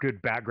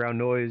good background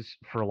noise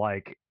for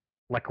like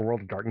a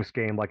World of Darkness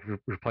game. Like if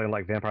you're playing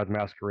like Vampire the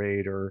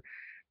Masquerade or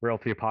Rail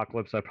to the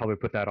Apocalypse, I'd probably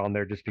put that on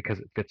there just because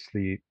it fits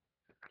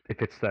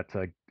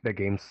that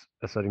game's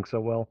setting so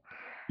well.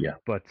 Yeah.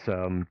 But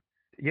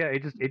yeah,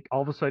 it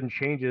all of a sudden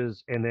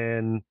changes, and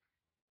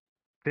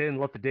then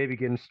Let the Day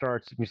Begin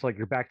starts, and it's like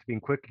you're back to being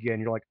quick again.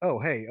 You're like, oh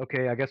hey,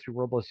 okay, I guess we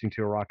were listening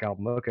to a rock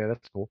album. Okay,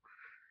 that's cool.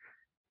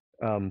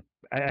 Um,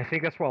 I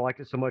think that's why I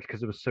liked it so much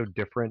because it was so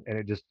different, and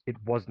it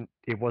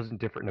wasn't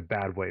different in a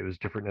bad way. It was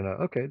different in a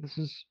okay, this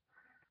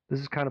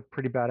is kind of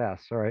pretty badass.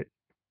 All right.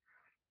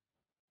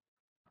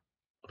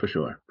 For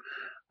sure.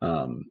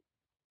 Um,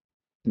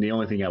 the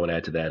only thing I would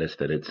add to that is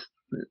that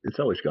it's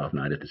always golf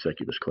night at the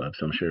Succubus Club,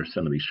 so I'm sure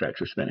some of these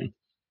tracks are spinning.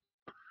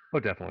 Oh,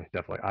 definitely,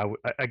 definitely.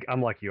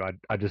 I'm like you.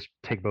 I just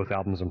take both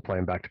albums and play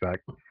them back to back.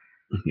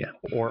 Yeah,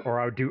 Or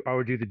I would do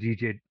the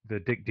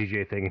Dick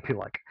DJ thing and be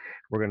like,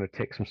 we're gonna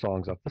take some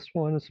songs off this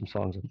one and some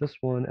songs off this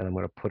one, and I'm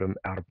gonna put them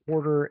out of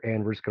order,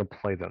 and we're just gonna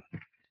play them.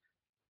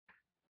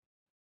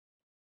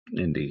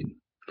 Indeed.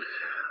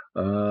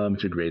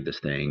 To grade this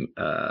thing,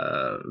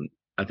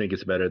 I think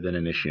it's better than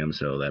Initium,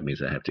 so that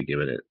means I have to give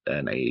it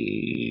an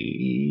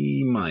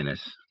A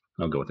minus.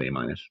 I'll go with A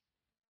minus.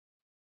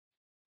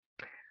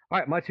 All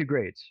right, my 2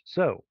 grades.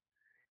 So,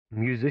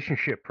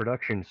 musicianship,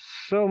 production,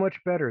 so much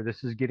better.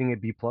 This is getting a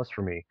B plus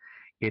for me.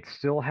 It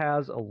still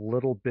has a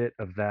little bit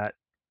of that.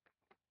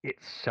 It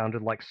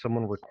sounded like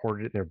someone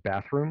recorded it in their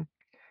bathroom.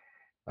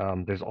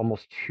 There's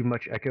almost too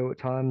much echo at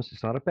times.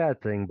 It's not a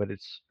bad thing, but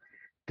it's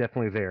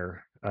definitely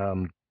there.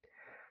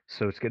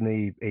 So it's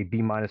getting a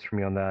B minus for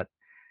me on that.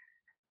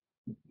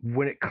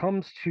 When it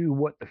comes to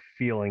what the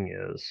feeling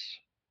is,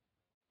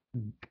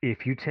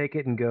 if you take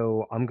it and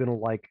go, I'm gonna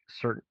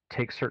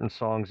take certain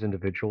songs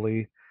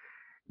individually,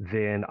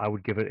 then I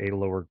would give it a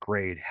lower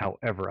grade.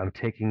 However, I'm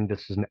taking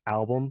this as an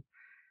album.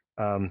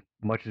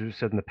 Much as we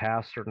said in the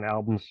past, certain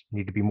albums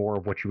need to be more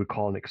of what you would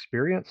call an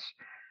experience.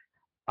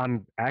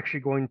 I'm actually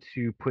going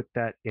to put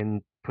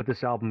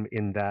this album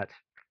in that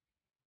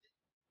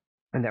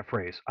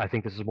phrase. I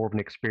think this is more of an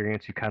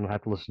experience. You kind of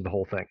have to listen to the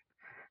whole thing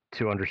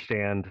to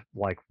understand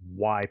like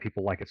why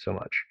people like it so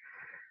much.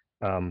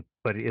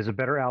 But it is a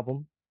better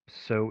album,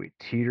 so it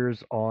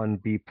teeters on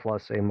B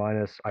plus A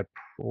minus. I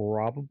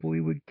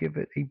probably would give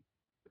it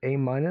A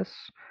minus,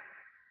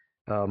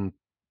 um,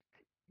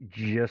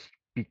 just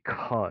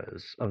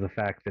because of the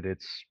fact that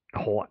it's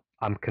whole.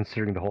 I'm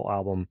considering the whole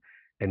album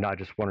and not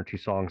just one or two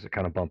songs that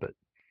kind of bump it.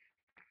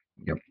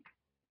 Yep.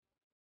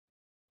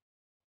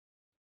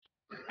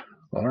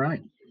 All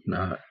right.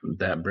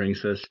 That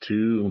brings us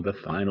to The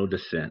Final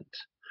Descent,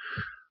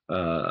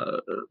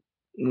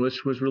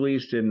 which was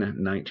released in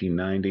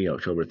 1990,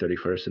 October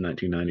 31st of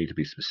 1990 to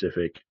be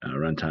specific.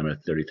 Runtime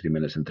of 33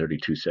 minutes and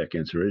 32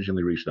 seconds.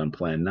 Originally released on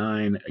Plan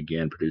 9,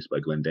 again produced by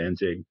Glenn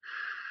Danzig.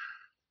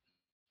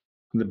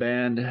 The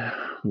band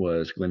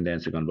was Glenn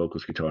Danzig on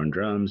vocals, guitar, and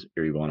drums,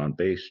 Eerie Von on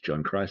bass,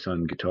 John Kreis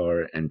on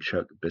guitar, and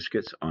Chuck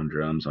Biscuits on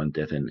drums on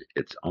Death in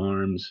Its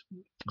Arms.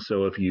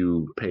 So if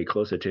you pay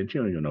close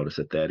attention, you'll notice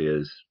that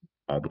is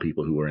all the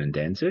people who were in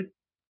Danzig.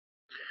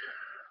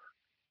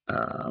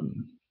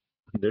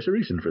 There's a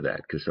reason for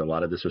that, because a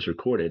lot of this was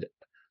recorded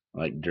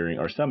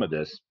some of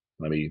this,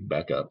 let me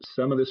back up.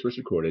 Some of this was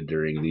recorded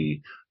during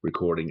the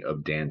recording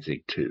of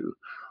Danzig 2.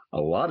 A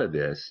lot of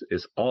this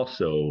is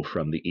also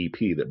from the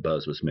EP that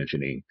Buzz was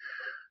mentioning,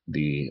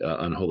 the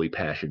Unholy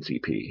Passions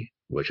EP,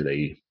 which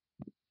they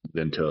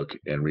then took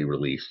and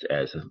re-released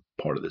as a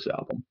part of this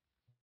album.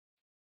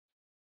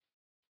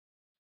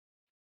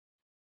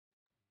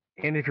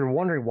 And if you're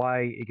wondering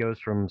why it goes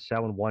from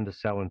Samhain 1 to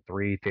Samhain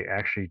 3,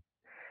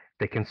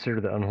 they consider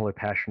the Unholy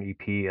Passion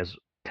EP as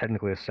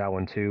technically a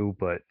Samhain 2,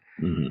 but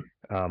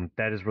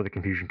that is where the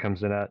confusion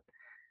comes in at.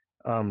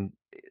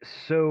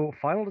 So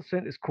Final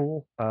Descent is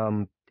cool.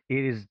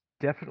 It is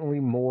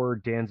definitely more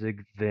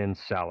Danzig than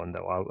Samhain,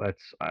 though.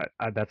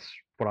 That's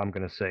what I'm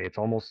gonna say. It's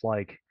almost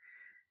like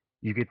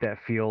you get that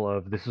feel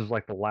of this is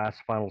like the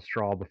last final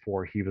straw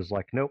before he was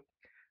like, nope,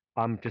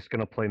 I'm just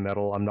gonna play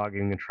metal. I'm not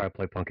going to try to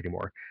play punk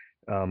anymore.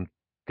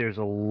 There's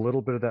a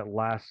little bit of that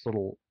last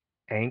little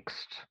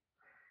angst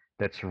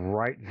that's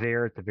right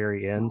there at the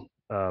very end.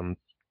 When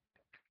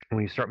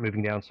you start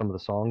moving down some of the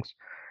songs.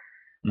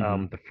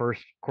 The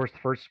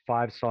first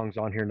 5 songs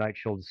on here, Night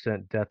Chill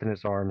Descent, Death in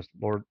Its Arms,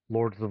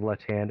 Lords of the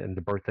Left Hand, and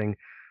The Birthing,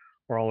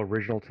 are all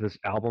original to this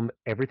album.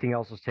 Everything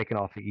else is taken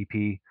off the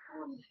EP.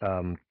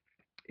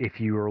 If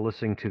you are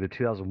listening to the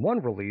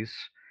 2001 release,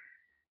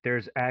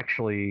 there's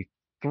actually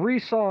 3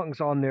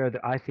 songs on there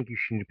that I think you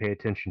should need to pay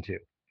attention to.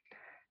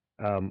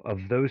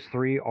 Of those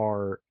 3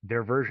 are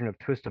their version of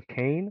Twist of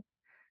Cain,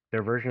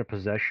 their version of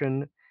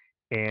Possession,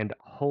 and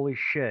holy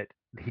shit,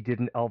 he did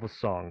an Elvis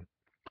song.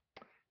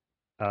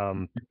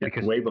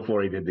 Because way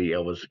before he did the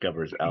Elvis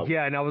covers album.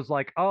 Yeah, and I was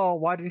like, oh,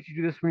 why didn't you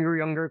do this when you were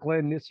younger,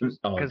 Glenn? This was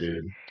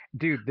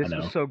dude, this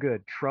was so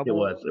good.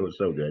 Trouble. It was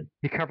so good.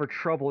 He covered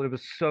Trouble. It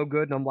was so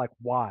good, and I'm like,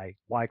 why,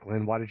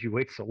 Glenn? Why did you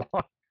wait so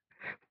long?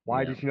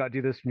 Why did you not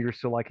do this when you were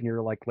still like in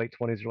your like late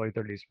 20s, early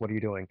 30s? What are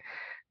you doing?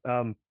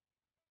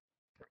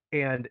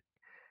 And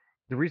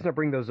the reason I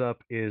bring those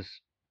up is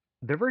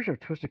their version of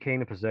Twist of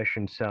Cain and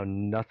Possession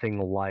sound nothing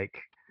like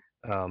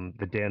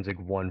the Danzig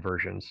 1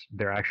 versions.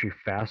 They're actually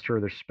faster.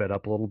 They're sped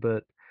up a little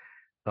bit.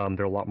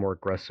 They're a lot more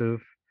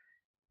aggressive,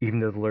 even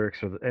though the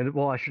lyrics are.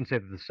 I shouldn't say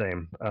they're the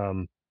same.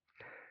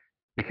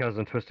 Because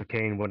in Twist of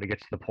Cain, when it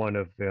gets to the point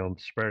of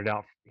spread it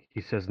out,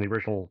 he says in the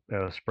original,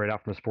 spread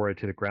out from his forehead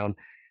to the ground.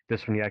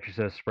 This one he actually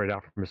says spread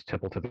out from his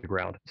temple to the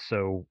ground.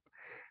 So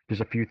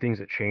there's a few things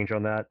that change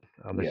on that.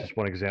 That's just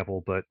one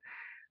example, but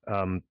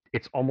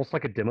it's almost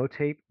like a demo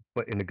tape,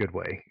 but in a good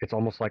way. It's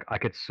almost like I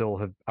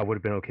would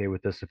have been okay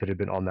with this if it had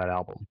been on that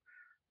album.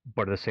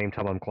 But at the same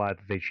time, I'm glad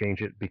that they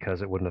changed it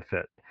because it wouldn't have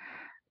fit.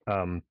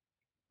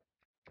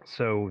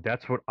 So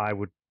that's what I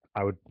would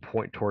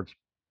point towards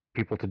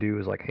people to do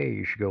is like, hey,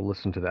 you should go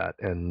listen to that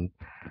and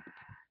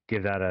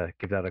give that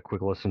a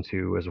quick listen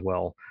to as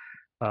well.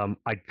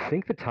 I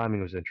think the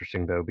timing was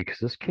interesting though, because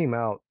this came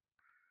out,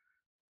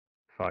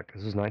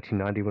 this is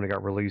 1990 when it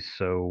got released.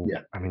 So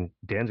I mean,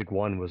 Danzig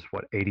 1 was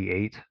what,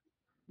 88,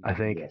 I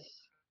think. Yes.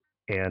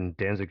 and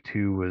Danzig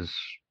 2 was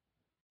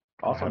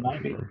Also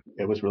 90.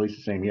 It was released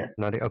the same year.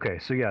 90. Okay,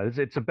 so yeah,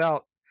 it's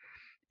about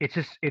it's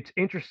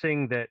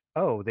interesting that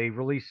they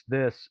released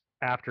this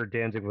after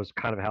Danzig was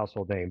kind of a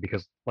household name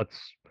because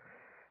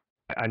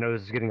I know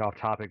this is getting off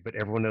topic, but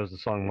everyone knows the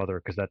song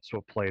Mother because that's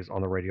what plays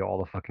on the radio all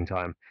the fucking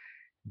time.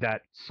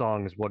 That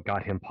song is what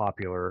got him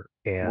popular,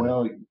 and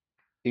Well,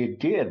 it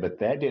did, but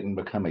that didn't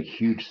become a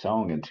huge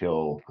song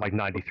until like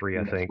 93,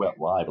 I think. Swept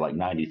Live, like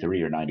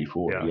 93 or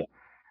 94. Yeah. Yeah.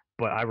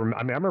 But I mean,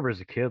 I remember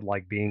as a kid,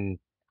 like being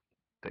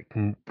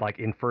like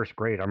in first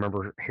grade, I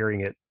remember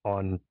hearing it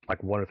on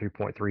like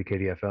 103.3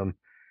 KDFM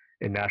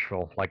in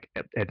Nashville, like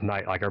at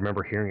night. Like I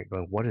remember hearing it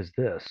going, what is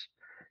this?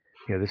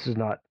 This is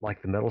not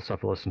like the metal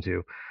stuff I listen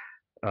to.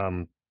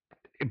 Um,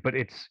 but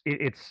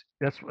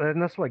that's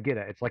what I get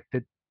at. It's like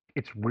that.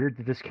 It's weird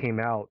that this came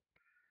out.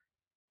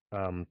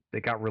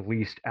 That got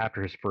released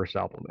after his first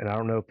album, and I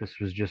don't know if this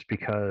was just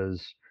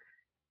because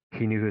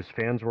he knew who his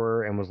fans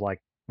were and was like,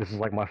 "This is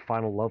like my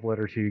final love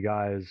letter to you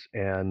guys,"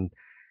 and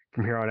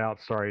from here on out,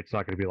 sorry, it's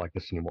not going to be like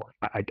this anymore.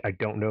 I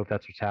don't know if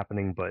that's what's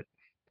happening, but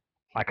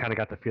I kind of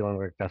got the feeling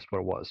like that's what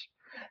it was.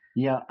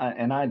 Yeah,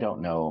 and I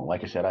don't know.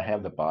 Like I said, I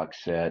have the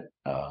box set,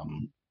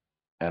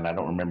 and I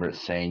don't remember it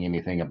saying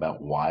anything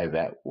about why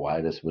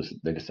this was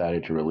they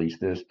decided to release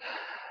this.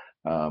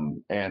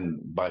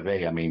 And by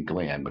they, I mean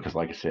Glenn, because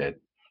like I said,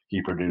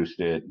 he produced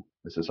it.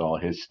 This is all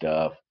his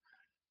stuff.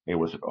 It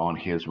was on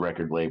his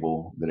record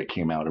label that it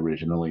came out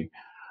originally.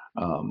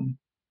 Um,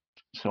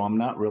 so I'm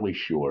not really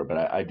sure, but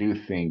I do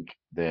think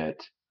that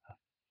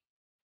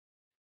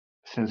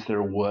since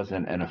there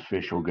wasn't an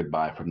official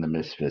goodbye from the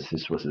Misfits,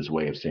 this was his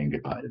way of saying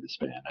goodbye to this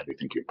band. I do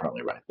think you're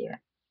probably right there.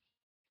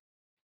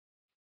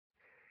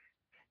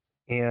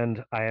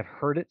 And I have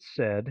heard it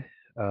said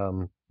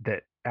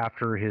that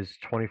after his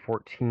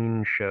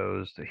 2014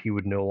 shows that he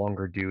would no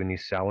longer do any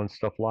Samhain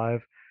stuff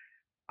live.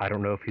 I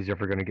don't know if he's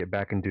ever going to get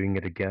back and doing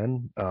it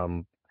again.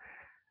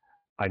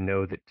 I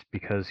know that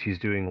because he's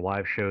doing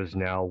live shows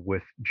now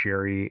with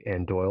Jerry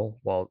and Doyle,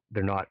 while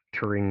they're not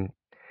touring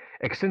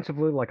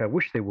extensively like I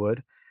wish they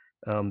would,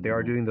 they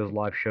are doing those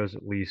live shows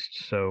at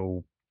least.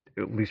 So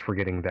at least we're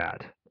getting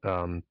that.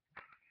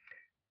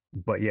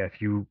 But yeah,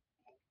 if you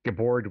get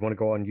bored, you want to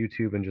go on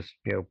YouTube and just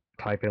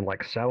type in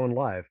like Samhain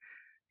live,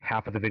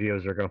 half of the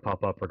videos that are going to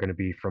pop up are going to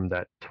be from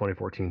that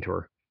 2014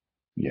 tour.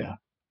 Yeah.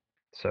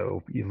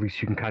 So at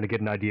least you can kind of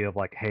get an idea of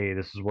like, hey,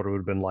 this is what it would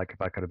have been like if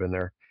I could have been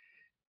there.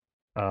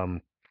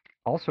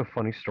 Also,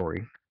 funny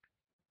story.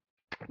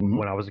 Mm-hmm.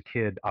 When I was a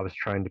kid, I was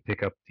trying to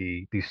pick up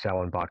the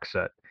Samhain box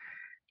set.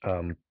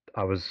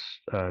 I was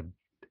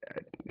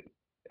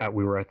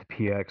we were at the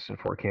PX in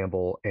Fort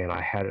Campbell, and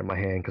I had it in my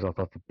hand because I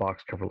thought the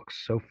box cover looked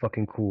so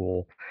fucking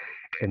cool.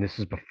 And this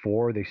is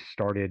before they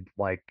started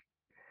like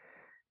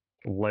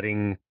they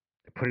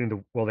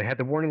had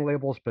the warning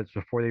labels, but it's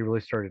before they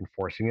really started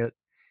enforcing it.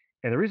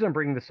 And the reason I'm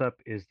bringing this up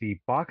is the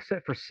box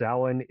set for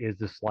Samhain is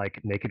this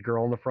like naked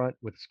girl in the front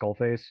with a skull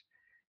face,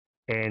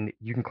 and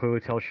you can clearly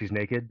tell she's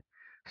naked.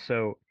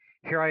 So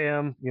here I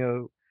am,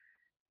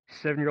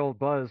 7-year-old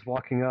Buzz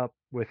walking up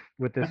with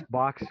this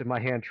box in my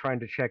hand trying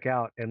to check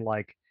out, and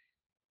like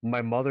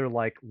my mother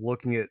like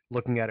looking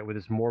at it with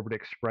this morbid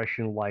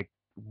expression, like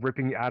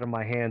ripping it out of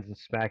my hands and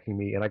smacking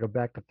me. And I go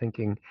back to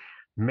thinking,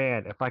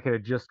 man, if I could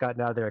have just gotten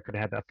out of there, I could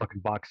have had that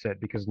fucking box set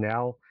because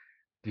now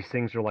these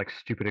things are like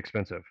stupid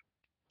expensive.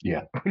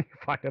 Yeah. When you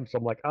find them, so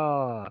I'm like,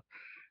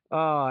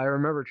 I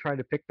remember trying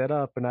to pick that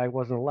up and I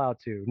wasn't allowed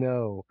to.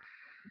 No.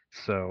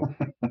 So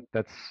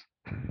that's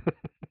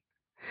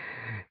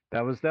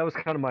that was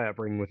kind of my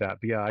upbringing with that.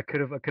 But yeah, I could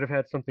have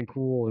had something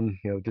cool and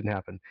it didn't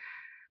happen.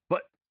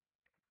 But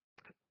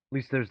at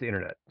least there's the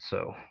internet.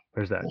 So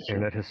there's that. That's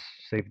Internet has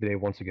saved the day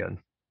once again.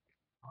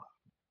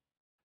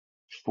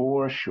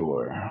 For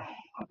sure.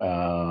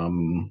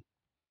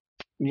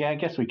 Yeah, I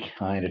guess we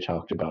kind of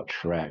talked about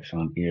tracks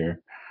on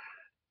here.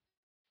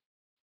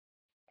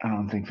 I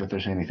don't think that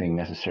there's anything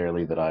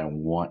necessarily that I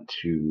want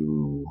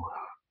to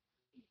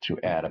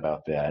add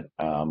about that.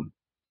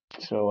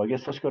 So I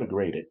guess let's go to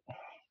grade it.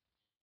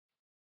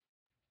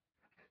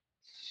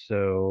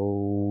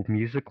 So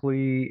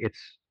musically,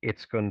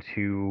 it's going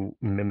to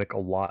mimic a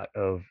lot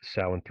of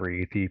Samhain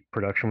 3. The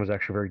production was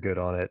actually very good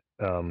on it.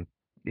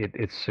 It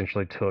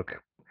essentially took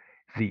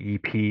the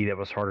EP that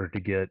was harder to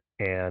get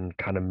and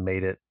kind of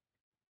made it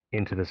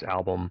into this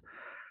album.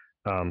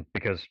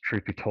 Because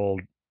truth be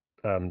told,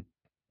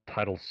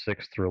 title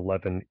 6 through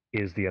 11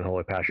 is the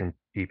Unholy Passion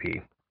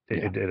EP.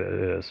 It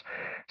is.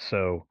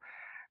 So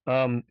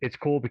it's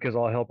cool because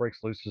All Hell Breaks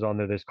Loose is on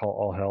there. There's called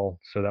All Hell.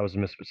 So that was a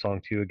Misfits song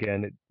too.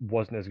 Again, it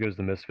wasn't as good as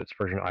the Misfits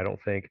version, I don't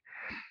think.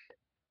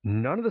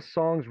 None of the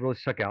songs really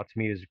stuck out to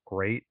me as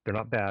great. They're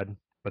not bad,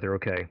 but they're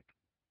okay.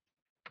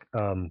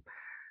 The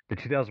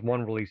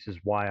 2001 release is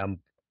why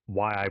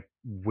I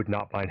would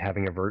not mind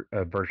having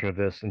a version of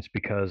this, and it's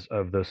because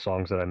of those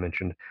songs that I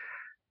mentioned.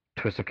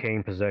 Twist of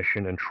Cain,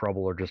 Possession, and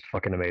Trouble are just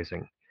fucking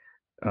amazing.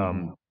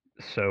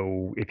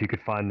 So if you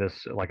could find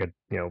this at like a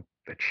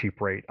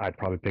cheap rate, I'd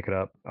probably pick it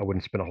up. I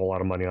wouldn't spend a whole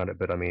lot of money on it,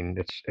 but I mean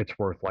it's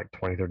worth like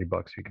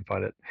 $20-$30 if you can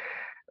find it.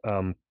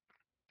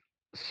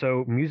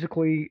 So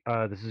musically,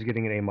 this is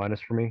getting an A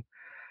minus for me.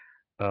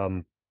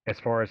 Um, as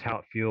far as how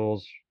it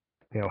feels,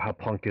 how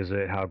punk is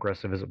it, how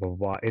aggressive is it, blah blah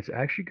blah. It's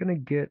actually going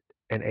to get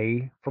an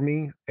A for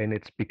me, and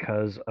it's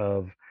because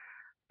of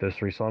those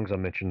three songs I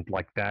mentioned.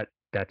 Like that,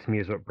 that to me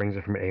is what brings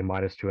it from an A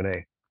minus to an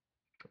A.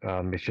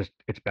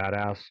 It's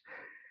badass.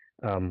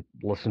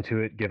 Listen to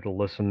it, give it a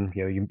listen.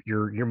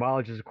 Your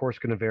mileage is of course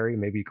going to vary.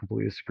 Maybe you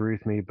completely disagree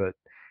with me, but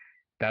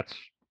that's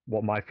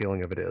what my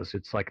feeling of it is.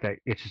 It's like that.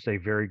 It's just a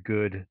very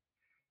good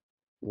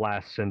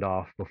last send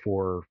off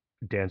before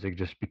Danzig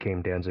just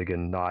became Danzig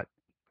and not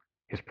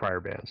his prior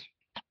bands.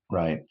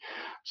 Right.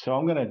 So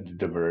I'm going to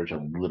diverge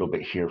a little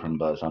bit here from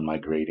Buzz on my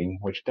grading,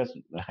 which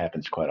doesn't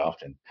happens quite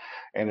often.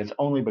 And it's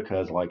only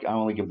because like I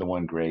only give the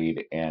one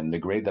grade, and the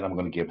grade that I'm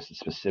going to give is a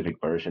specific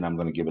version. I'm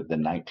going to give it the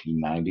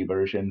 1990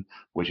 version,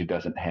 which it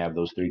doesn't have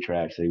those three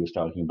tracks that he was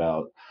talking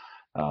about,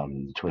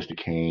 Twisted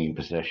Cane,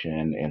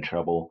 Possession, and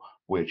Trouble,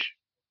 which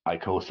I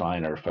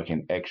co-sign are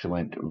fucking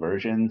excellent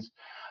versions.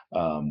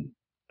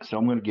 So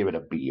I'm going to give it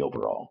a B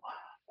overall.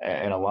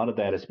 And a lot of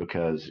that is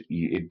because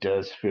it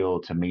does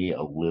feel to me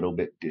a little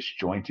bit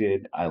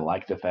disjointed. I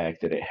like the fact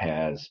that it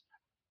has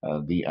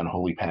the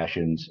Unholy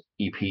Passions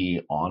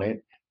EP on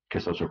it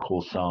because those are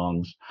cool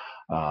songs.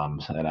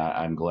 And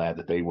I'm glad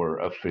that they were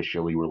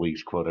officially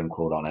released, quote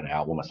unquote, on an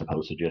album as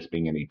opposed to just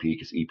being an EP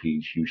because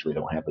EPs usually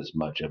don't have as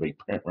much of a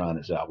print run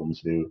as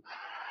albums do.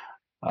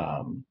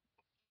 Um,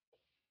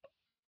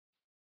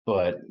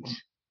 but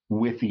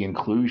with the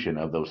inclusion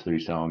of those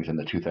three songs in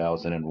the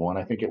 2001,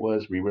 I think it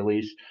was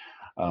re-release,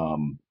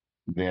 um,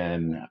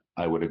 then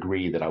I would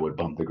agree that I would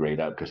bump the grade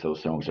up because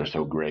those songs are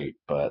so great.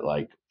 But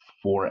like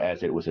for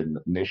as it was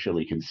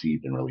initially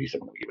conceived and released,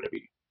 I'm going to give it a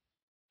B.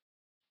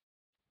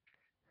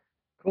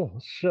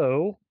 Cool.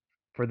 So,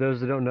 for those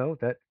that don't know,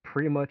 that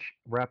pretty much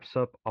wraps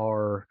up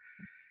our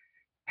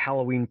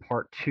Halloween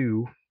Part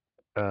 2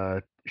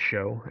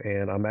 show.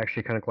 And I'm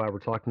actually kind of glad we're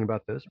talking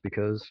about this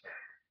because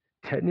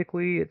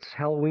technically it's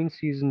Halloween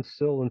season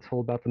still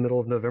until about the middle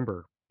of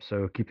November.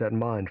 So keep that in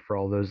mind for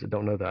all those that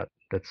don't know that.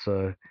 That's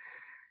the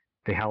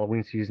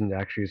Halloween season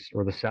actually,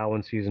 or the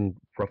Samhain season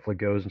roughly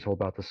goes until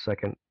about the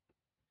second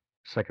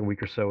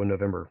week or so in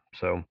November.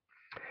 So you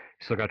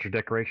still got your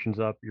decorations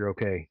up. You're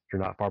okay.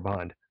 You're not far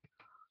behind.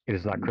 It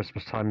is not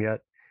Christmas time yet.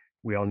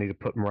 We all need to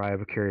put Mariah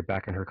Carey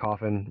back in her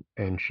coffin,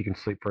 and she can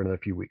sleep for another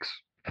few weeks.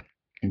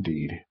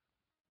 Indeed.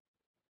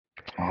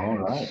 All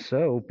right.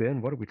 So,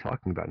 Ben, what are we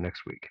talking about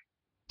next week?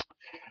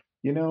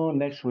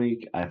 Next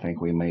week I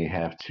think we may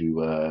have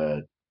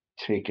to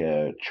take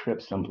a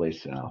trip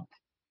someplace south.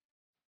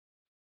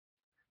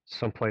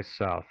 Someplace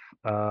south.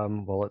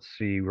 Well, let's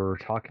see. We're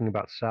talking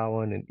about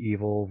Samhain and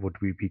evil. Would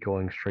we be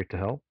going straight to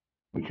hell?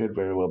 We could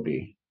very well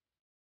be.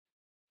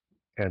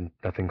 And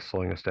nothing's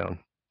slowing us down.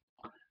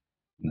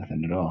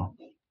 Nothing at all.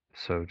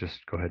 So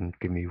just go ahead and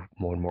give me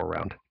one more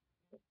round.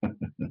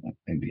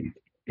 Indeed.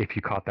 If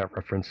you caught that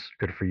reference,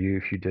 good for you.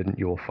 If you didn't,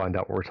 you will find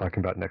out what we're talking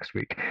about next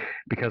week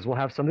because we'll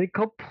have something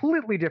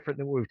completely different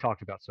than what we've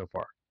talked about so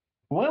far.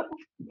 Well,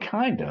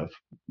 kind of.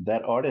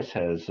 That artist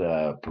has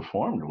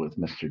performed with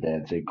Mr.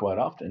 Danzig quite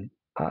often.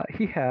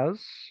 He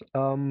has.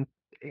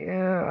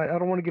 Yeah, I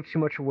don't want to give too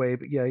much away,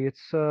 but yeah,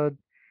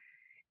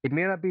 it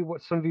may not be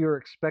what some of you are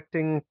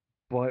expecting,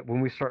 but when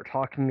we start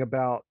talking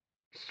about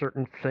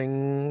certain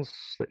things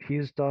that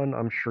he's done,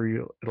 I'm sure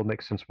it'll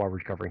make sense why we're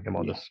covering him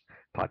on this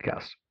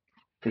podcast.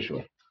 For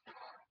sure.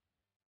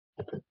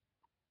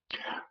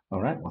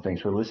 All right. Well,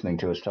 thanks for listening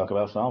to us talk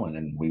about Samhain,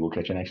 and we will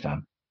catch you next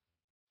time.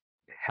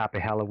 Happy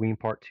Halloween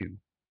Part 2.